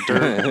on the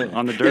dirt,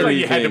 on the Feel like dirt,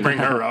 you had to bring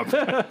her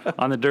up.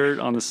 on the dirt,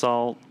 on the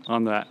salt,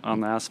 on the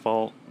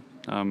asphalt.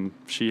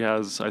 She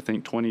has, I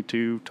think,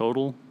 22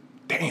 total.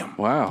 Damn.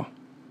 wow.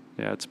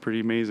 Yeah, it's pretty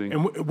amazing.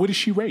 And what does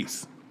she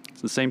race?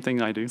 It's the same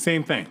thing I do.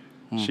 Same thing.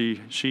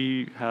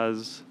 She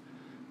has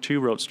 2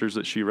 Roadsters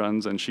that she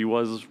runs, and she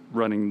was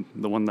running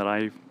the one that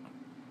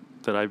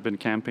I've been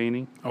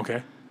campaigning,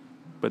 Okay.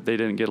 but they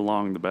didn't get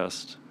along the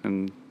best,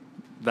 and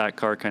that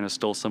car kind of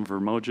stole some of her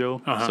mojo.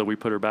 So we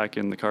put her back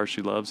in the car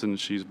she loves, and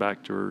she's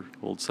back to her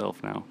old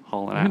self now,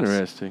 hauling ass.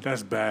 Interesting.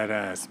 That's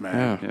badass,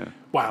 man. Yeah. Yeah.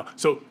 Wow.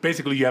 So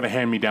basically, you have a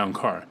hand-me-down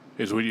car,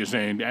 is what you're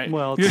saying.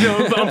 Well,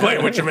 I'm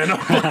playing with you, man.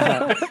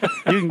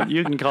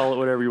 you can call it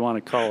whatever you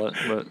want to call it,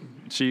 but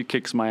she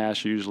kicks my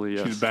ass usually.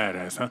 Yes. She's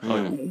badass, huh?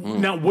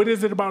 Now, what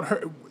is it about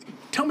her?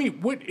 Tell me,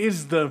 what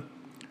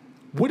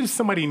does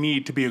somebody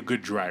need to be a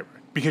good driver?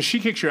 Because she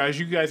kicks your ass.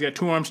 You guys got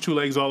 2 arms, 2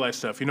 legs, all that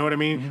stuff. You know what I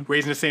mean?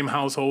 Raising the same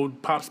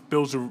household, Pops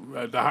builds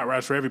the hot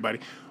rods for everybody.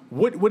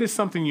 What is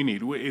something you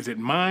need? Is it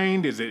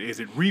mind? Is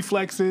it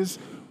reflexes?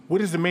 What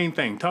is the main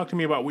thing? Talk to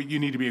me about what you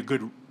need to be a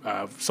good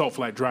salt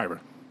flat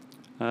driver.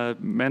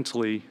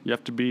 Mentally, you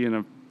have to be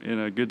in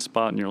a good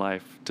spot in your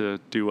life to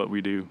do what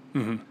we do.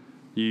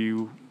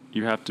 You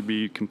have to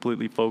be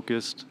completely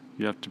focused.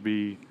 You have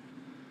to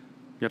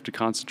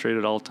concentrate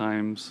at all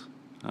times.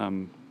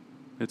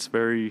 It's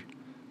very,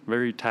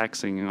 very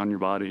taxing on your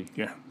body.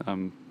 Yeah.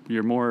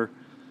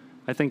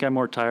 I think I'm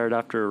more tired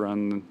after a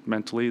run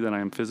mentally than I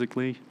am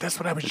physically. That's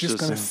what I was It's just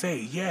just, going to say.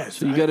 Yes.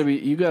 So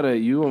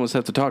you almost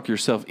have to talk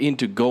yourself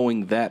into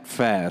going that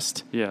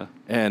fast. Yeah.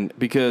 And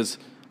because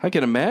I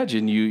can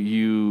imagine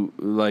you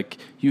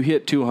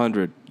hit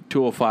 200,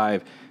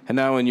 205, and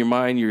now in your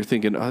mind you're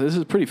thinking, oh, this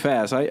is pretty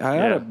fast. I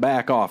ought to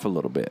back off a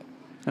little bit.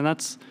 And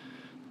that's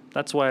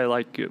why I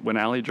like it when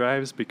Allie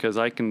drives, because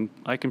I can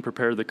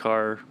prepare the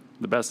car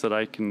the best that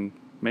I can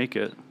make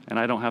it, and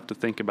I don't have to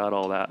think about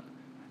all that.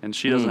 And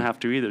she doesn't have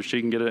to either. She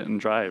can get it and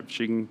drive.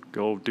 She can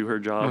go do her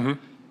job,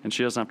 and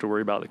she doesn't have to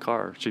worry about the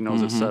car. She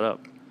knows it's set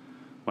up.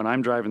 When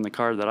I'm driving the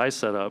car that I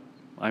set up,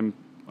 I'm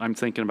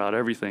thinking about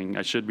everything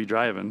I should be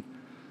driving,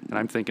 and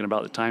I'm thinking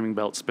about the timing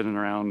belt spinning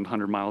around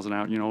 100 miles an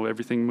hour. You know,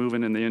 everything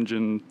moving in the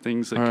engine,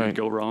 things that could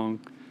go wrong.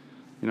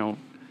 you know.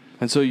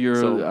 And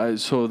so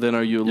so then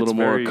are you a little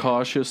more very-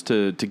 cautious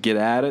to get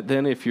at it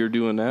then if you're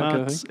doing that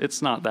kind of thing?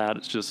 It's not that.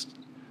 It's just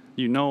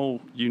you know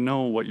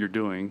what you're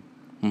doing,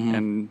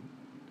 and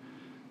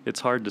it's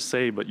hard to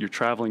say. But you're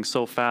traveling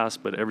so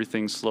fast, but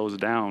everything slows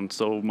down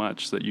so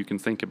much that you can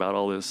think about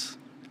all this.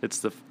 It's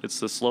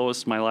the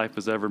slowest my life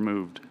has ever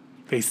moved.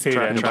 They say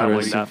that about traveling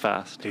elite. that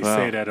fast. They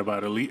say that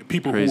about elite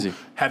people Crazy. who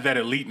have that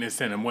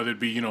eliteness in them, whether it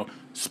be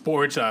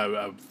sports,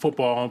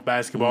 football,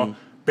 basketball,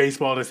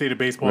 baseball. They say the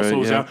baseball Right,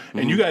 slows yeah. down,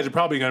 and you guys are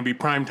probably going to be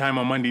prime time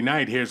on Monday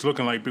night here. It's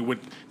looking like with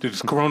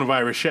this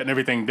coronavirus shutting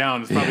everything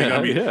down, it's probably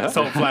going to be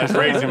salt flats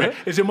racing. Man.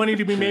 Is there money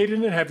to be made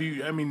in it? Have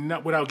you? I mean,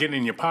 not without getting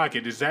in your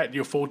pocket. Is that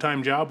your full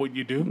time job? What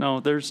you do?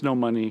 No, there's no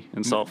money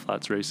in salt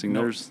flats racing.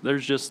 No.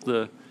 There's just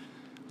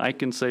I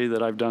can say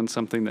that I've done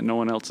something that no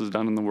one else has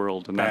done in the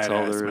world, and that's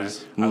all Badass, there man.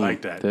 is. I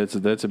like that.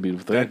 That's a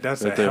beautiful thing.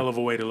 That's right a there. hell of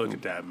a way to look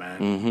at that,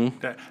 man.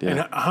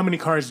 And how many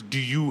cars do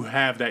you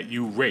have that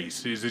you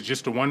race? Is it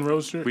just the one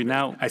roadster?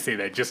 I say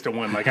that just the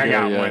one. Like I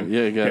got one.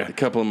 Yeah, you got a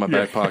couple in my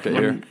back pocket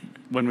here.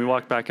 When we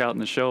walk back out in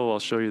the show, I'll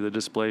show you the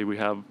display. We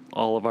have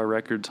all of our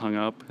records hung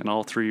up and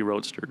all 3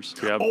 roadsters.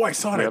 Oh, I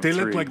saw we that. have They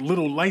look 3. like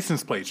little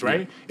license plates,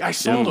 right? I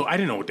saw them. I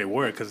didn't know what they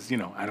were because I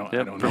don't. I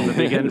don't From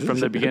know. from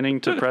the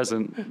beginning to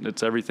present,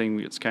 it's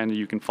everything. It's kind of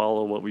you can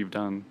follow what we've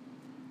done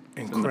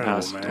Incredible,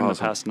 in the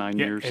past 9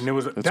 Yeah, years. and that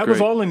was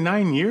great. all in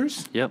 9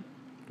 years. Yep.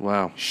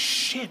 Wow.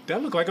 Shit,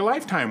 that looked like a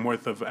lifetime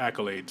worth of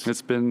accolades.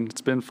 It's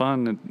been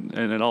fun,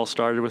 and it all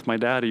started with my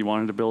dad. He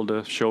wanted to build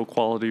a show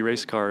quality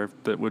race car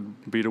that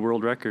would beat a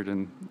world record,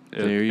 and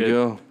There you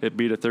go. It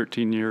beat a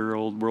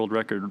 13-year-old world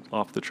record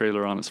off the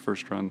trailer on its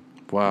first run.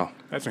 Wow.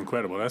 That's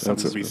incredible. That's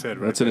something to be said,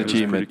 right? That's an there.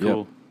 achievement. pretty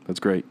cool. Yeah, that's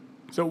great.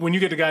 So when you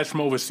get the guys from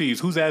overseas,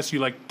 who's asked you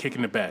like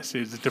kicking the best?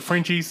 Is it the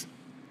Frenchies?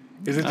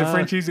 Is it the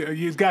Frenchies?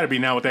 It's got to be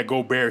now with that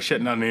Gobert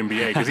shutting down the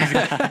NBA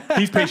because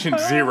he's patient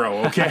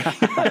 0. Okay.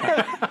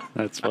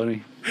 That's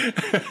funny.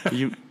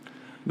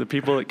 The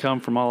people that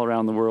come from all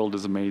around the world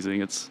is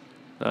amazing. It's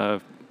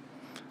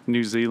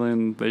New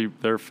Zealand.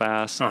 They're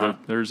fast.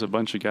 There's a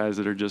bunch of guys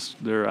that are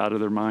they're out of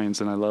their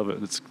minds, and I love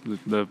it. It's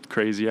the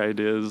crazy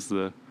ideas.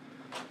 The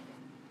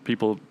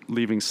people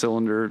leaving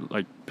cylinder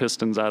like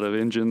pistons out of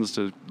engines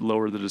to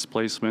lower the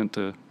displacement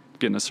to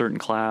get in a certain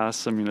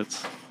class. I mean,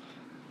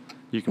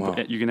 you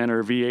can enter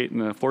a V8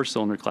 in a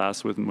 4-cylinder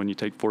class when you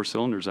take 4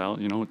 cylinders out.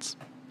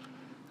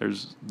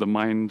 The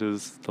mind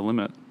is the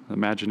limit. The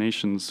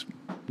imagination's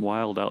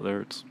wild out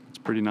there. It's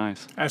pretty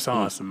nice. That's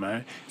awesome,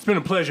 man. It's been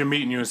a pleasure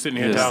meeting you and sitting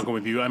here Yes. talking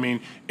with you. I mean,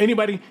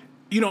 anybody,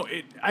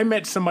 I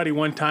met somebody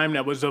one time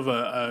that was of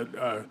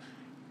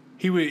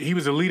he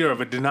was a leader of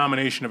a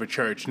denomination of a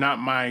church, not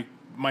my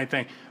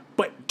thing.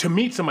 But to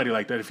meet somebody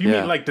like that, if you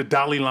meet like the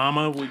Dalai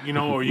Lama,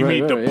 or you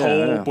meet the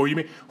Pope, or you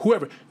meet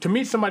whoever, to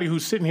meet somebody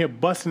who's sitting here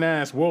busting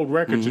ass world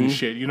records and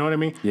shit, you know what I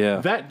mean?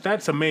 Yeah.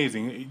 That's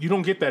amazing. You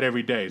don't get that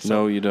every day. So,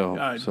 No, you don't.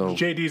 So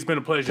JD, it's been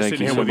a pleasure thank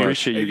sitting you here so with you. much.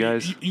 Appreciate you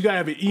guys. You gotta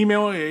have an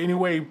email, any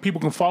way people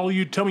can follow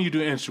you. Tell me you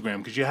do Instagram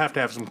because you have to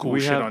have some cool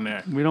shit on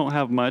there. We don't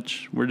have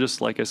much. We're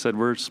just, like I said,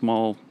 we're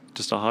small,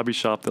 just a hobby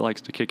shop that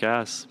likes to kick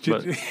ass.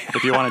 But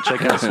if you want to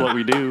check out what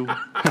we do,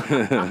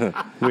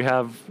 we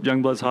have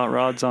Youngbloods Hot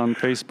Rods on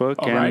Facebook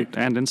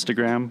and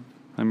Instagram.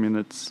 I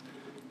mean,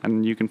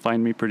 and you can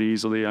find me pretty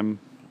easily. I'm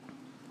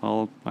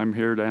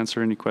here to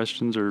answer any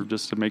questions or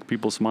just to make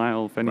people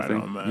smile, if anything.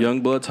 Right on, man.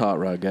 Youngbloods Hot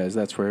Rod, guys.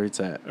 That's where it's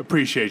at.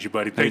 Appreciate you,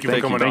 buddy. Thank you for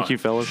coming on. Thank you,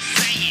 fellas.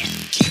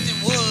 Keith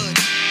and Wood.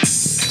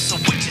 So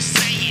what you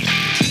saying?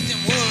 Keith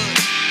and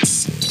Wood.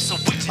 So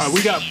what you All right,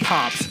 we got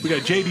Pops. We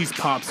got JD's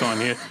Pops on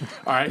here.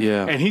 All right.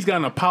 Yeah. And he's got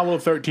an Apollo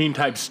 13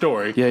 type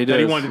story Yeah, he does. that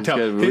he wanted to tell.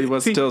 He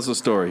wants to tell us a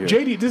story here.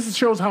 JD, this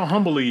shows how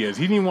humble he is.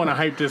 He didn't want to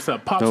hype this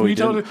up. Pops, No, will he you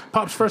tell didn't. us?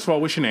 Pops, first of all,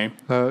 what's your name?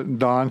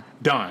 Don.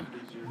 Don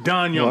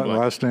Youngblood.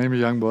 Last name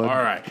Youngblood.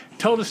 All right.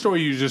 Tell the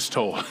story you just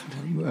told.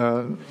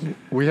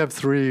 We have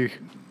 3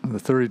 of the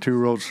 32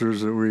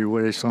 roadsters that we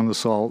race on the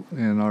salt.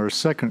 In our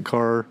second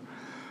car,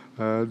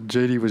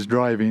 JD was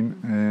driving,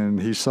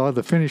 and he saw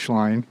the finish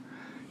line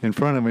in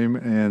front of him,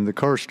 and the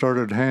car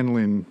started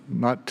handling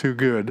not too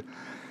good,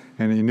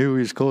 and he knew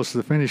he was close to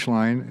the finish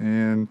line,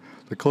 and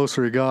the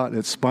closer he got,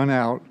 it spun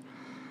out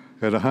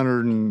at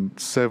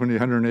 170,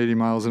 180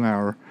 miles an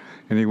hour,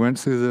 and he went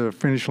through the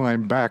finish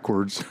line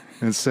backwards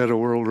and set a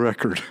world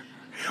record.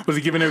 Was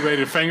he giving everybody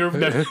the finger?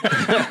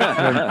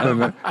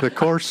 And the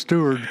course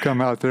steward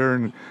come out there,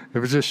 and it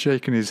was just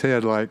shaking his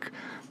head like,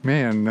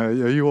 man,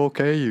 are you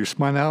okay? You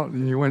spun out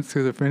and you went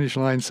through the finish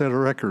line, set a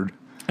record.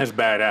 That's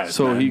badass.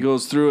 So man. he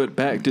goes through it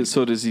back.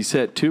 So does he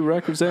set 2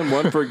 records then?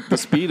 One for the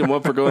speed and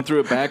one for going through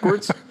it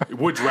backwards?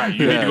 Wood's right.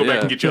 You need to go back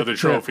and get your other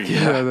trophy.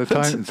 Yeah, the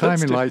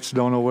timing lights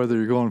don't know whether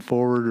you're going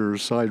forward or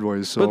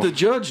sideways. So. But the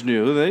judge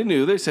knew. They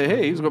knew. They say,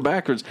 hey, he's going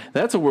backwards.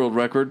 That's a world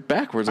record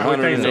backwards, I would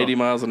think 180 so.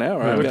 miles an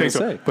hour. I I would would think so.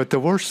 say. But the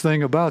worst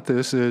thing about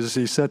this is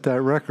he set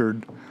that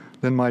record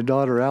Then my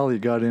daughter Allie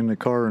got in the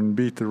car and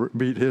beat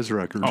his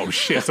record. Oh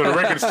shit! So the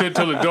record stood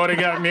till the daughter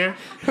got in there.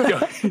 Yo,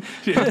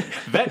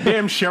 that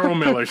damn Cheryl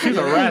Miller, she's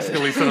a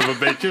rascally son of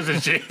a bitch,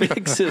 isn't she?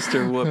 Big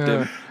sister whooped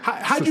him.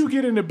 How'd you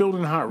get into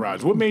building hot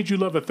rods? What made you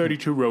love a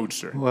 32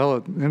 Roadster? Well,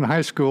 in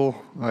high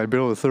school, I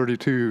built a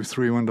 32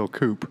 three-window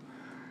coupe,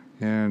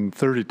 and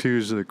 32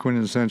 is the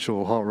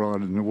quintessential hot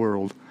rod in the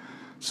world.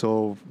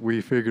 So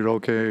we figured,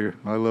 okay,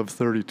 I love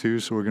 32,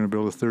 so we're going to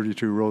build a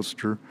 32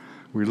 Roadster.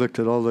 We looked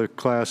at all the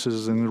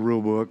classes in the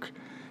rule book,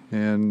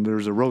 and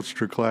there's a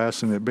Roadster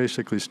class, and it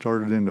basically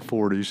started in the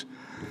 40s.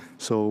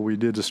 So we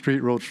did the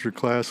street Roadster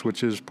class,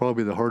 which is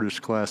probably the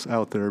hardest class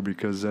out there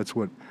because that's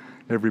what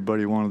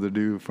everybody wanted to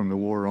do from the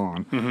war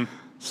on. Mm-hmm.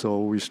 So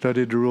we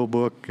studied the rule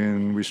book,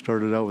 and we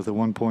started out with a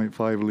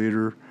 1.5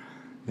 liter,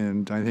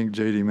 and I think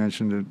JD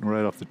mentioned it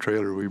right off the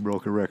trailer. We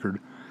broke a record.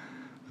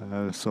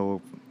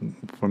 So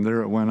from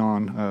there it went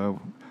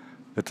on.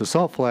 At the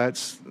Salt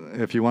Flats,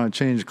 if you want to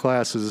change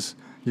classes,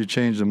 you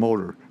change the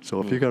motor.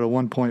 So if you got a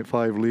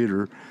 1.5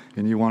 liter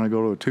and you want to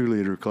go to a 2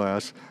 liter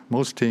class,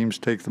 most teams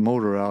take the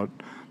motor out,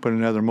 put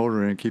another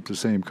motor in, and keep the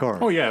same car.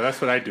 Oh yeah, that's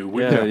what I do.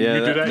 We Yeah,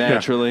 do that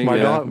naturally. My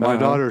yeah.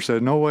 daughter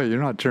said, "No way,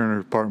 you're not tearing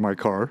apart my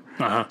car."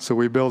 So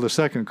we built a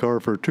second car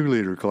for a 2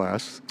 liter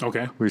class.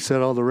 Okay. We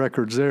set all the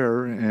records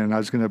there, and I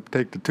was going to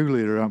take the 2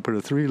 liter out and put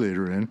a 3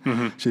 liter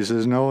in. She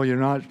says, "No, you're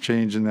not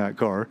changing that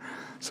car."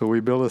 So we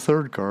built a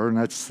third car, and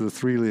that's the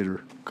 3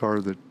 liter car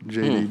that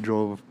JD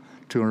drove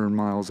 200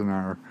 miles an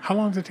hour. How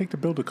long does it take to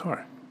build a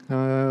car?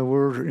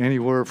 We're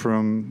anywhere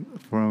from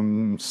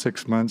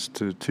 6 months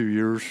to 2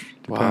 years,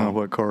 depending on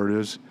what car it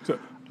is. So,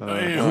 who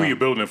are you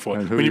building it for?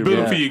 And who When you're you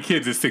building building- for your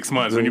kids, it's 6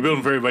 months. When you're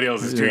building for everybody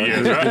else, it's 2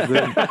 years,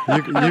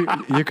 right?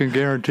 You can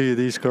guarantee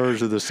these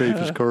cars are the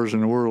safest cars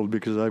in the world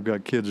because I've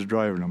got kids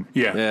driving them.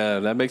 Yeah. Yeah,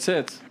 that makes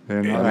sense.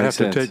 And That I have makes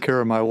to sense. take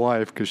care of my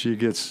wife because she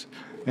gets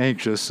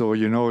anxious, so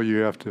you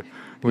have to.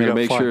 We gotta got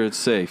make sure it's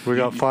safe. We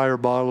got fire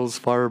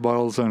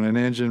bottles on an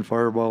engine,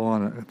 fire bottle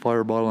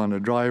on a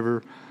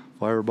driver,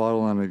 fire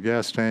bottle on a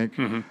gas tank,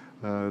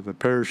 the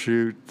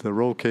parachute, the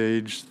roll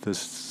cage, the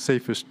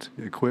safest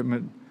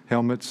equipment,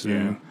 helmets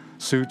and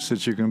suits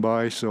that you can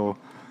buy. So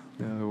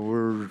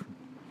we're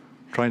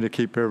trying to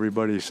keep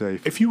everybody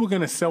safe. If you were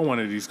going to sell one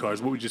of these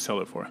cars, what would you sell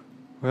it for?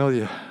 Well,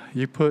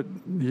 you put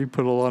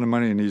a lot of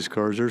money in these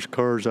cars. There's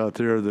cars out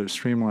there that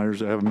Streamliners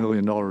that have $1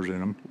 million in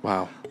them.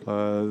 Wow.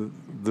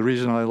 The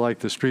reason I like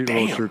the street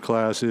roadster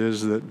class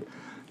is that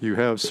you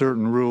have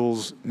certain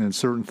rules and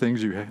certain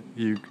things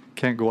you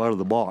can't go out of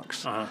the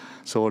box.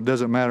 So it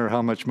doesn't matter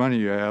how much money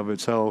you have;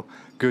 it's how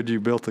good you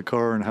built the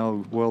car and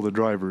how well the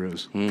driver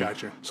is.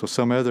 Gotcha. So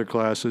some other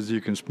classes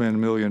you can spend $1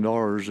 million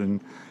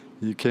and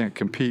you can't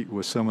compete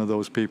with some of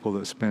those people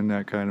that spend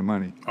that kind of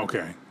money.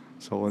 Okay.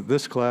 So in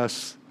this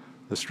class,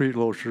 the street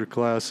roadster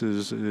class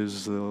is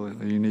a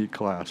unique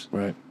class.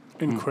 Right.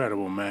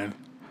 Incredible, man.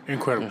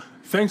 Incredible.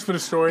 Thanks for the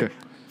story. Okay.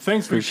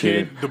 Thanks for the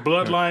Appreciate kid, the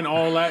bloodline,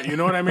 all that. You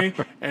know what I mean?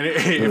 And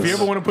if you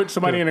ever want to put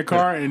somebody in a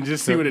car and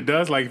just see what it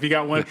does, like if you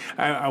got one,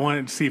 I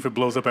want to see if it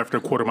blows up after a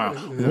quarter mile.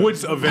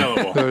 Wood's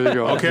available. There you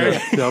go.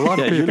 Okay? Yeah, a lot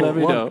of you people. let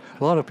me know.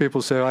 A lot of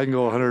people say I can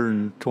go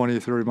 120,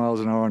 30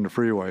 miles an hour on the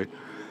freeway,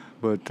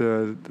 but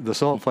the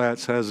Salt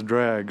Flats has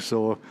drag.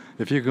 So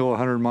if you go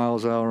 100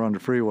 miles an hour on the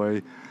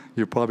freeway,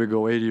 you probably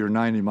go 80 or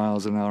 90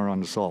 miles an hour on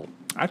the salt.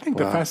 I think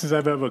the fastest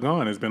I've ever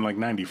gone has been like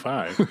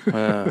 95.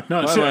 No,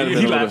 might so have been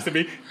he a laughs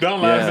little- at me.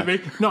 Don't laugh Yeah. at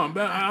me. No,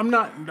 but I'm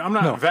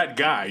not that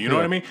guy. You know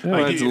what I mean?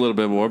 Well, that's a little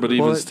bit more, but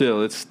even Well,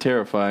 still, it's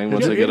terrifying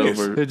once Yeah, they get it is.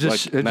 over It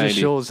just 90.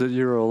 shows that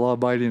you're a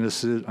law-abiding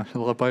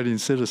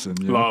citizen.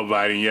 You know? Law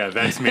abiding, yeah,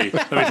 that's me.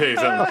 Let me tell you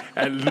something.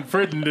 And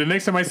for the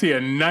next time I see a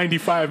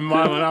 95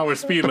 mile an hour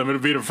speed limit,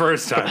 it'll be the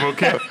first time,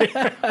 okay?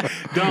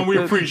 Don, we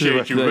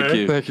appreciate you, Thank man.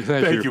 you.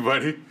 Thank you.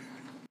 buddy.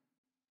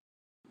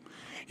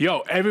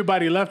 Yo,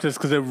 everybody left us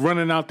because they're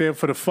running out there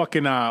for the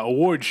fucking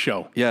award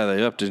show, Yeah,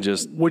 they upped and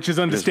just which is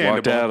understandable.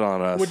 walked out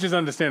on us. Which is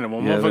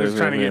understandable. Yeah, Motherfuckers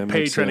trying to yeah, get makes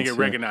paid, trying to sense, get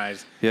yeah.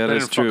 recognized. Yeah, Let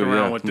that's them fuck true,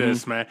 around yeah. with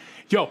this, man.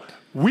 Yo,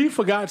 we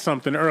forgot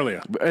something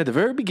earlier. at the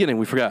very beginning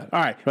we forgot.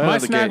 All right, Right my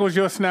out the gate. Snaggles,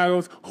 your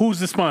Snaggles. Who's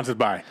the sponsored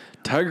by?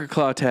 Tiger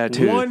Claw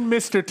Tattoo. One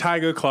Mr.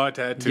 Tiger Claw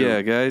Tattoo.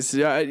 Yeah, guys.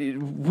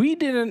 We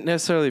didn't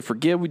necessarily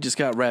forget. We just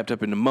got wrapped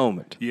up in the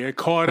moment. Yeah,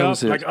 caught That up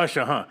was it. like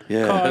Usher, huh?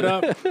 Yeah. Caught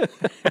up.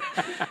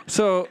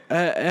 So,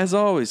 as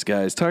always,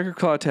 guys, Tiger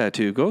Claw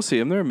Tattoo, go see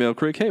them. They're in Mill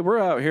Creek. Hey, we're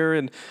out here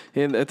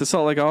at the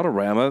Salt Lake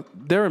Autorama.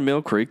 They're in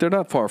Mill Creek. They're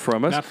not far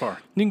from us. Not far.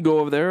 You can go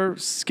over there,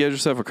 schedule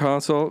yourself a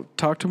consult,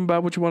 talk to them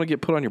about what you want to get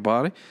put on your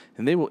body,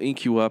 and they will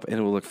ink you up, and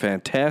it will look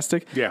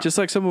fantastic. Yeah. Just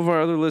like some of our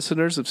other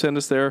listeners have sent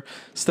us their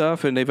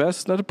stuff, and they've asked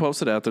us not to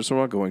post it out there, so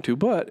we're not going to,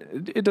 but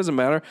it doesn't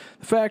matter.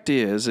 The fact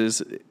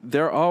is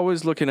they're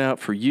always looking out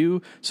for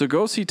you, so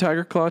go see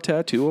Tiger Claw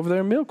Tattoo over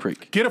there in Mill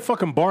Creek. Get a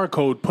fucking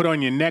barcode put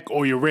on your neck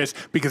or your wrist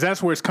because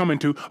that's where it's coming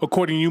to,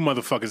 according to you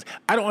motherfuckers.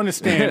 I don't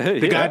understand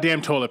the Yeah.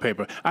 goddamn toilet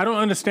paper. I don't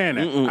understand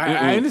that.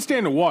 I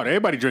understand the water.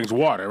 Everybody drinks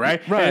water,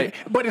 right? Right.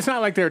 But it's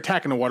not like they're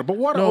attacking the water. But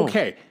water, No.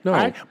 okay. No. All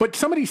right? But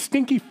some of these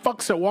stinky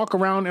fucks that walk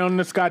around on on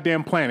this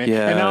goddamn planet,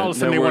 Yeah, and now all of a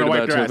sudden they they're want to worried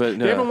wipe their about ass. it,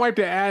 no. They haven't wiped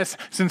their ass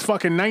since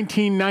fucking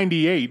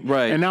 1998,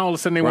 Right. and now all of a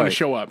sudden they want to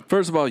show up.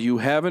 First of all, you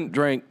haven't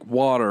drank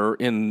water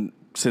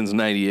since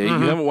 98.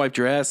 Mm-hmm. You haven't wiped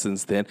your ass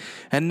since then.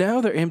 And now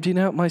they're emptying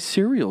out my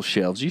cereal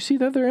shelves. You see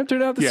that? They're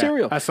emptying out the Yeah,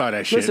 cereal. I saw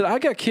that shit. Listen, I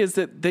got kids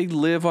that they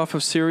live off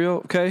of cereal,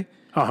 okay?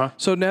 Uh-huh.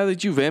 So now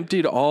that you've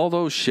emptied all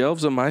those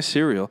shelves of my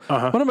cereal,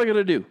 what am I going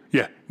to do?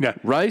 Yeah, yeah,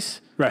 Rice?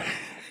 right.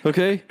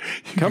 Okay?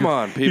 Come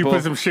on, You people.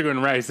 put some sugar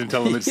and rice and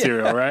tell them it's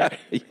cereal, right?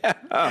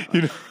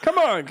 Come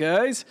on,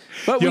 guys.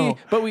 Yo.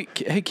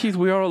 Hey, Keith,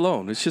 we are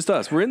alone. It's just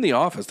us. We're in the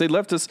office. They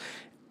left us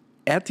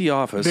at the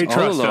office They all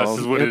trust alone us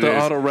is what at it the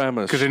is.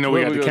 Autorama. Because they know we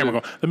What got are the camera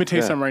gonna going. do? Let me tell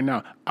you Yeah. something right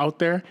now. Out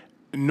there,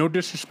 no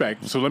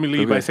disrespect. So let me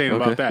leave by Okay, saying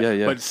okay. about that. Yeah,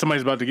 yeah. But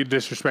somebody's about to get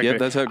disrespected. Yep,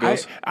 that's how it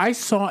goes. I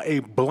saw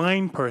a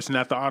blind person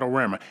at the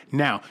Autorama.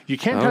 Now, you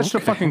can't touch the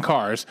Okay. fucking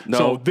cars. No.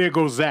 So there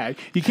goes that.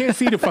 You can't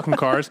see the fucking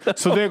cars.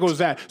 So there goes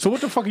that. So what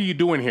the fuck are you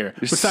doing here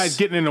besides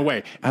getting in the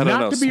way? I don't Not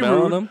know, to be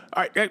smelling rude.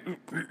 them?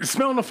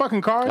 Smelling the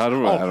fucking cars? I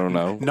don't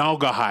know.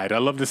 Naugahyde. I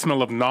love the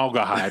smell of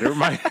Naugahyde.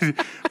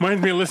 It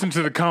reminds me of listening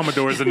to the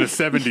Commodores in the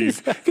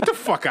 70s. Get the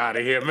fuck out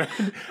of here, man.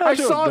 I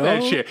saw that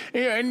know. shit.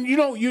 And you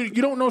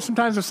don't know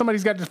sometimes if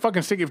somebody's got this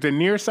fucking stick, if they're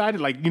nearsighted,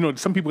 like,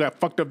 some people got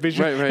fucked up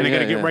vision Right, and they got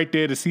to yeah, get yeah. right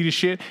there to see the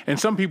shit. And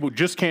some people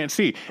just can't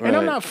see. And I'm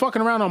Right. not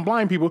fucking around on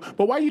blind people,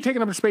 but why are you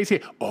taking up the space here?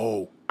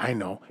 Oh, I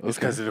know. It's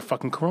because of the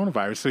fucking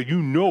coronavirus. So you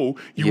won't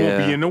Yeah.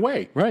 be in the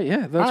way. Right,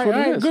 yeah, that's All right, what it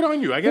all right, is. Good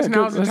on you. I guess Yeah,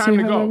 now's good. the Let's time see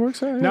to how go. that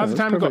works out. Yeah, Now's the that's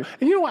time to go.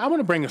 perfect. And you know what? I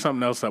want to bring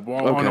something else up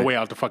on the Okay. way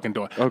out the fucking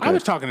door. Okay. I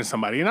was talking to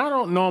somebody, and I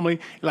don't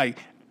normally, I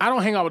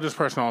don't hang out with this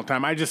person all the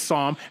time. I just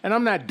saw him, and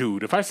I'm that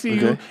dude. If I see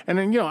you, Okay. and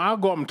then, I'll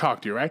go up and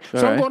talk to you, right? So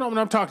All I'm right. going up and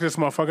I'm talking to this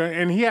motherfucker,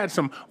 and he had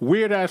some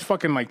weird-ass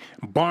fucking,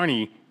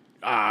 Barney,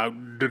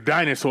 the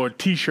dinosaur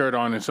T-shirt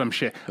on and some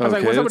shit. I was like,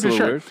 Okay, what's up with that's this a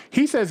shirt? little weird.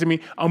 He says to me,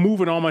 I'm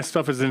moving all my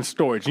stuff is in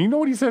storage. And you know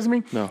what he says to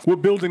me? No. We're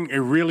building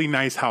a really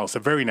nice house, a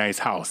very nice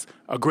house,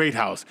 a great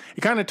house.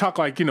 He kind of talked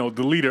like, the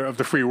leader of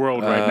the free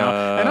world right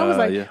now. And I was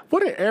like, yeah.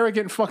 what an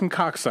arrogant fucking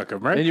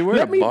cocksucker, right? And you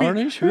wear a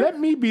Barney shirt? Let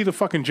me be the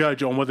fucking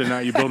judge on whether or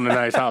not you're building a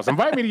nice house.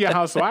 Invite me to your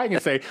house so I can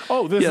say,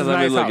 oh, this Yeah, is a let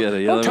me nice look house. at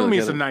it. Yeah, Don't let me tell me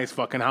look it's at a it. nice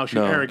fucking house, you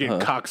No,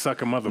 arrogant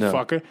cocksucker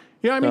motherfucker.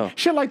 You know what I mean? No.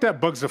 Shit like that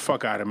bugs the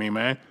fuck out of me,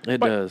 man. It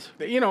But, does.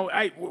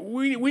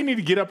 We need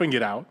to get up and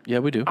get out. Yeah,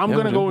 we do. I'm Yeah,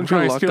 going to we go do. and We're try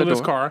gonna and lock steal the this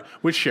door. car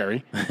with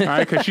Sherry, all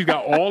right? Because she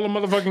got all the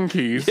motherfucking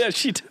keys. Yeah,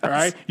 she does. All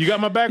right? You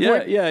got my back Yeah,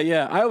 with?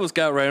 yeah. I almost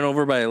got ran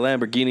over by a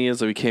Lamborghini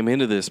as we came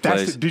into this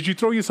place. Did you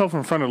throw yourself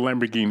in front of the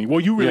Lamborghini?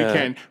 Well, you really Yeah.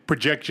 can't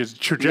traject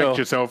No,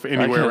 yourself I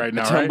anywhere kinda right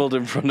now, tumbled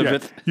right? in front of Yeah,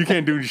 it. You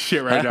can't do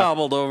shit I right now.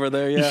 hobbled over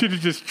there. Yeah, You should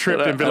have just tripped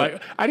But and been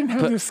like, I didn't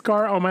have this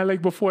scar on my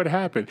leg before it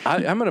happened.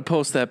 I'm gonna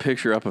post that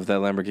picture up of that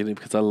Lamborghini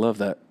because I love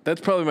that. That's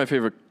probably my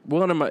favorite.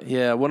 One of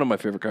my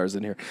favorite cars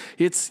in here.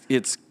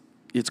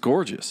 It's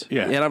gorgeous.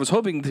 Yeah. And I was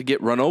hoping to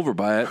get run over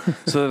by it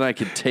so that I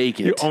could take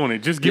it. You own it.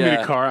 Just give me the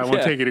Yeah. car. I want to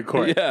Yeah. take it to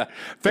court. Yeah.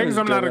 Things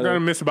I'm not Go going to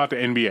ahead. miss about the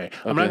NBA.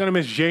 I'm not Okay. going to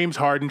miss James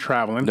Harden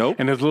traveling. Nope.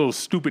 And his little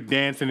stupid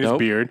dance in his Nope.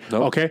 beard.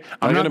 Nope. Okay.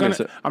 Not gonna gonna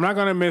miss it. I'm not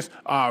going to miss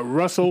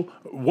Russell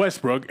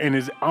Westbrook and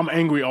his I'm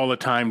angry all the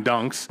time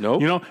dunks.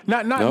 Nope.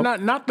 Not Nope.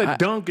 not the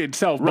dunk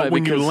itself, but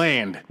when you because-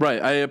 land.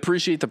 Right. I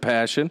appreciate the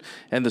passion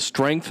and the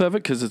strength of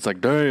it because it's like,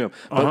 damn.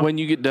 But when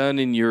you get done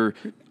and you're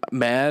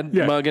mad,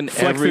 mugging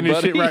flexing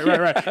everybody. and shit.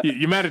 Right.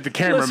 You're mad at the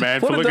cameraman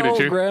for what did looking the at old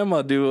you.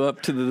 grandma do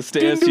up to the Didn't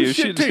statue? do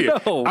shit to you.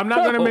 No, I'm not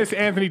going to no. miss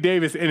Anthony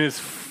Davis in his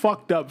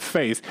fucked up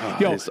face.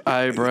 His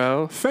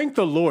eyebrow. Thank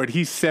the Lord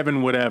he's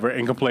 7 whatever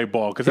and can play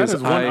ball because that His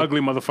is one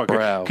ugly motherfucker.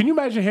 eyebrow. Can you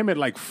imagine him at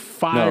like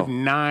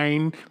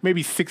 5'9",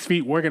 maybe 6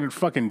 feet working at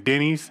fucking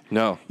Denny's?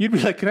 No. You'd be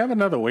like, can I have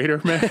another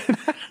waiter, man?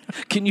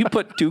 Can you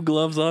put 2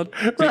 gloves on?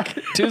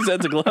 2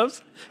 sets of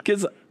gloves?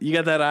 Because you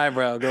got that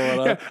eyebrow going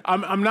on. Yeah,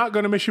 I'm not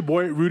going to miss your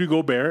boy Rudy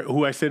Gobert,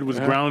 who I said was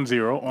ground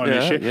zero on Yeah,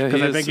 this shit yeah, because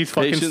he I is think he's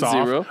fucking patient soft.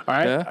 zero. All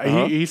right, Yeah,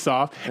 uh-huh. he's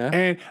soft, Yeah.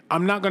 and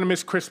I'm not going to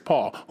miss Chris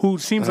Paul, who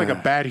seems like a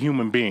bad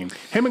human being.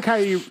 Him and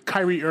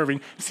Kyrie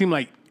Irving seem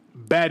like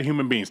bad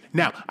human beings.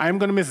 Now I am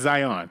going to miss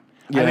Zion.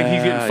 I think he's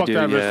Yeah, getting I fucked do,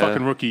 out of his yeah.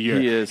 fucking rookie year.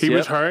 He is, He was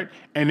yep. hurt,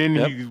 and then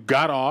he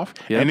got off,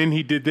 Yep. and then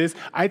he did this.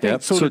 I think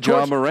Yep. so. So the John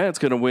torch- Morant's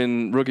going to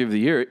win Rookie of the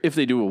Year if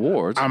they do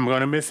awards. I'm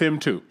going to miss him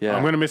too. Yeah.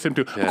 I'm going to miss him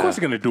too. Yeah. Of course,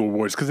 they're going to do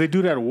awards because they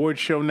do that award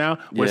show now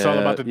where it's all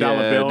about the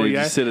dollar bill. Dude,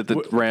 yeah, you sit at the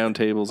round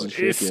tables and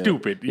shit. It's yeah.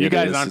 stupid. You It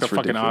guys is. aren't the It's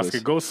fucking ridiculous.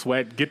 Oscar. Go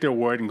sweat, get their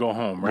award, and go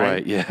home, right?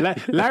 Right, yeah.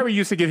 Larry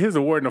used to get his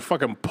award in a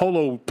fucking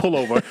polo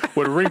pullover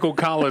with wrinkled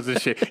collars and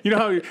shit. You know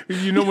how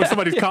when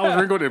somebody's collar's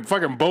wrinkled and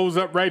fucking bows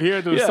up right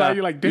here to the side?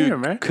 You're like,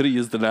 damn, man. Could have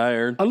used an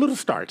iron. A little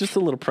starch. Just a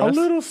little press. A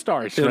little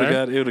starch, It would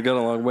man. have gone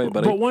a long way,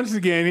 buddy. But once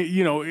again,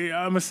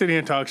 I'm gonna sit here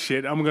and talk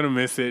shit. I'm gonna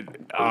miss it.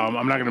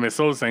 I'm not gonna miss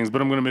those things, but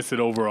I'm gonna miss it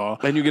overall.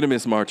 And you're going to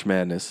miss March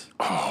Madness.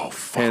 Oh,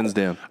 fuck. Hands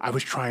down. I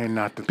was trying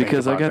not to think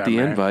Because I about got that, the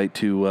man. invite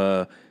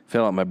to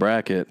fill out my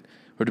bracket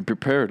or to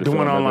prepare to The fill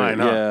one out my online,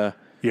 bracket. huh?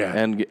 Yeah.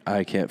 Yeah. And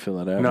I can't fill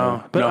it out.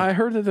 No, But no. I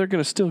heard that they're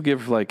going to still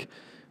give like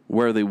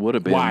where they would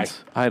have been. Why?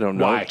 I don't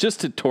know. Why? Just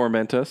to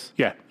torment us.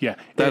 Yeah.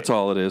 That's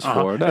all it is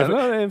for.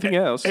 Not anything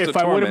else. If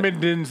I would have been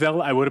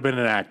Denzel, I would have been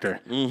an actor.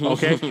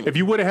 Okay? If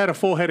you would have had a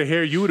full head of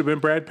hair, you would have been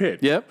Brad Pitt.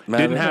 Yep.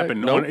 Didn't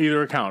happen on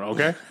either account,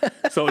 okay?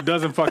 So it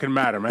doesn't fucking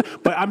matter, man.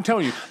 But I'm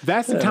telling you,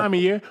 that's the time of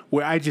year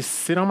where I just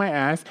sit on my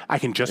ass. I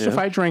can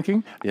justify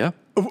drinking. Yeah.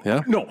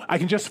 No, I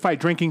can justify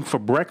drinking for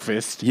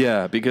breakfast.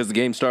 Yeah, because the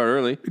game started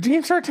early. The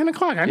game started 10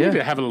 o'clock. I need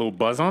to have a little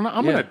buzz on.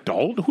 I'm an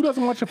adult. Who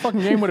doesn't watch a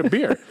fucking game with a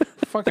beer?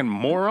 Fucking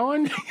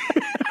moron.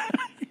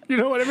 You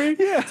know what I mean?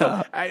 Yeah.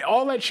 So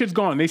all that shit's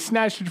gone. They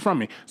snatched it from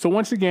me. So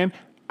once again,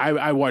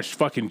 I watched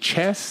fucking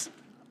chess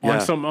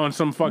on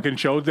some fucking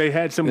shows. They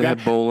had some guy.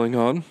 Had bowling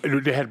on.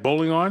 They had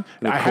bowling on.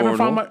 The I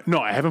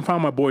haven't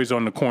found my boys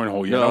on the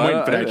cornhole yet. I'm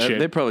waiting for that shit.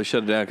 They probably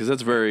shut it down because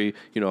that's very,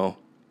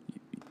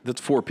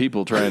 that's 4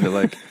 people trying to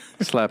like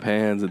slap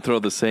hands and throw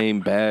the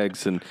same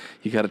bags, and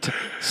you got to.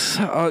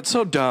 It's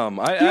so dumb.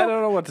 I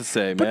don't know what to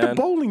say, but man. But the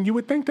bowling, you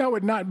would think that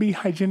would not be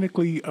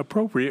hygienically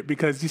appropriate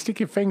because you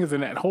stick your fingers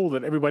in that hole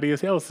that everybody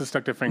else has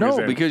stuck their fingers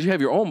in. No, because you have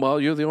your own ball.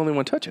 You're the only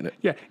one touching it.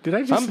 Yeah. Did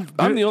I just?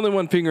 I'm the only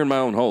one fingering my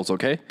own holes.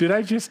 Okay. Did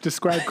I just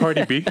describe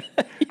Cardi B?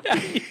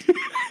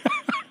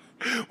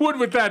 What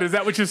with that? Is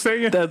that what you're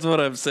saying? That's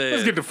what I'm saying.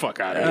 Let's get the fuck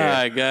out of here. All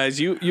right, guys.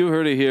 You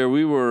heard it here.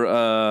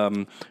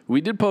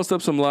 We did post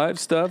up some live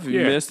stuff. If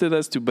you missed it,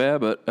 that's too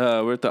bad. But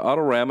we're at the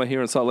Autorama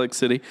here in Salt Lake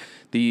City,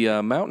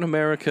 the Mountain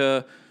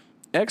America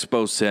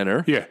Expo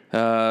Center.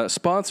 Yeah.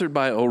 Sponsored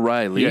by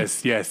O'Reilly.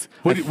 Yes.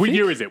 What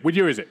year is it?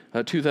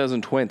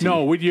 2020.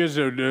 No, what year's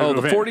the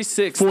the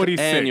 46th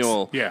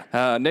annual.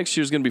 Yeah. Next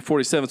year's going to be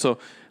 47. So.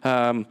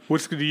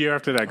 What's the year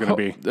after that going to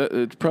be?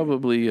 It's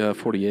probably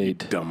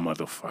 48. Dumb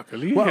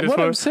motherfucker. What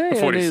I'm saying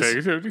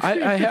 46. is,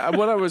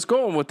 what I was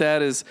going with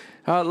that is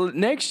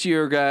next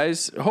year,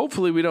 guys.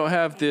 Hopefully, we don't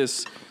have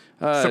this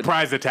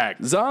surprise attack,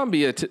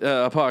 zombie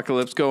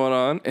apocalypse going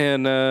on,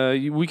 and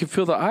we can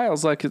fill the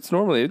aisles like it's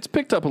normally. It's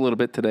picked up a little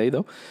bit today,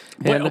 though.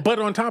 But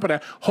on top of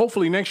that,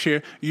 hopefully next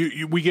year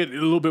we get a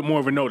little bit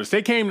more of a notice.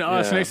 They came to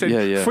us and they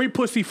said free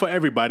pussy for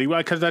everybody,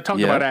 right? Because I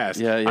talked about ass.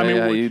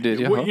 You did.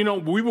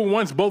 We were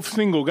once both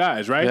single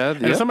guys, right?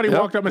 And somebody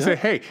walked up and said,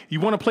 "Hey, you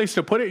want a place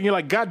to put it?" And you're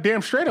like,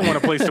 "Goddamn straight, I want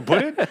a place to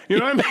put it." You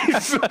know what I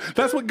mean? So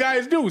that's what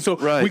guys do. So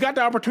we got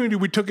the opportunity,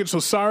 we took it. So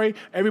sorry,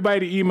 everybody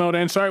that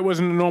emailed in. Sorry it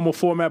wasn't the normal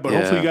format, but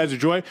hopefully you guys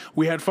enjoy it.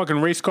 We had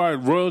fucking race car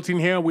royalty in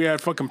here. We had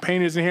fucking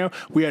painters in here.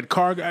 We had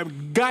car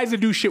guys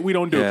that do shit we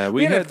don't do. Yeah,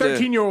 we had a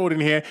 13-year-old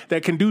in here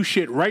that can do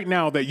shit right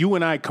now that you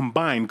and I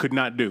combined could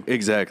not do.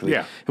 Exactly.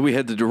 Yeah. And we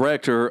had the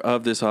director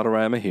of this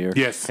Autorama here.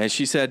 Yes. And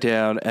she sat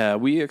down.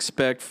 We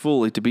expect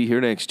fully to be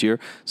here next year.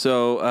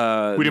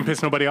 So we didn't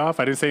piss nobody off.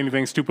 I didn't say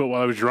anything stupid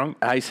while I was drunk.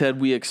 I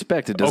said we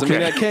expect it. Doesn't mean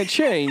that can't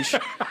change.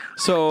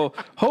 So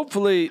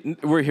hopefully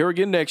we're here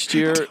again next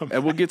year,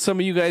 and we'll get some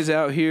of you guys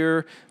out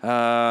here.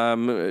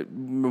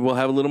 We'll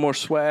have a little more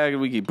swag.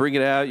 We can bring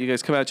it out. You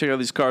guys come out, check out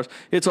these cars.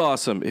 It's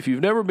awesome. If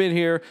you've never been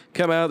here,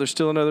 come out. There's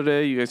still another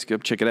day. You guys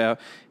can check it out.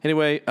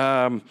 Anyway,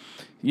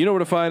 you know where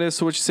to find us.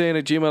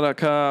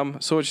 SoWhatYouSaying@gmail.com,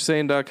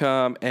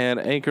 SoWhatYouSaying.com, and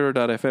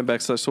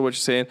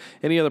Anchor.fm/SoWhatYouSaying.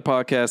 Any other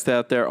podcast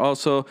out there.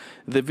 Also,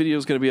 the video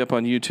is going to be up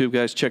on YouTube,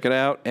 guys. Check it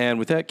out. And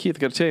with that, Keith, I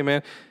got to tell you,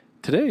 man,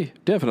 today,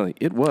 definitely,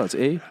 it was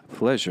a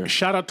pleasure.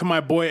 Shout out to my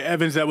boy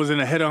Evans that was in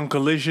a head-on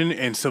collision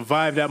and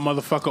survived that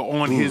motherfucker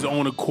on his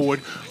own accord.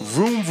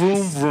 Vroom,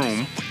 vroom,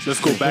 vroom.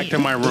 Let's go back to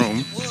my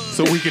room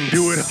so we can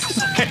do it.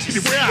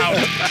 We're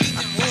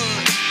out.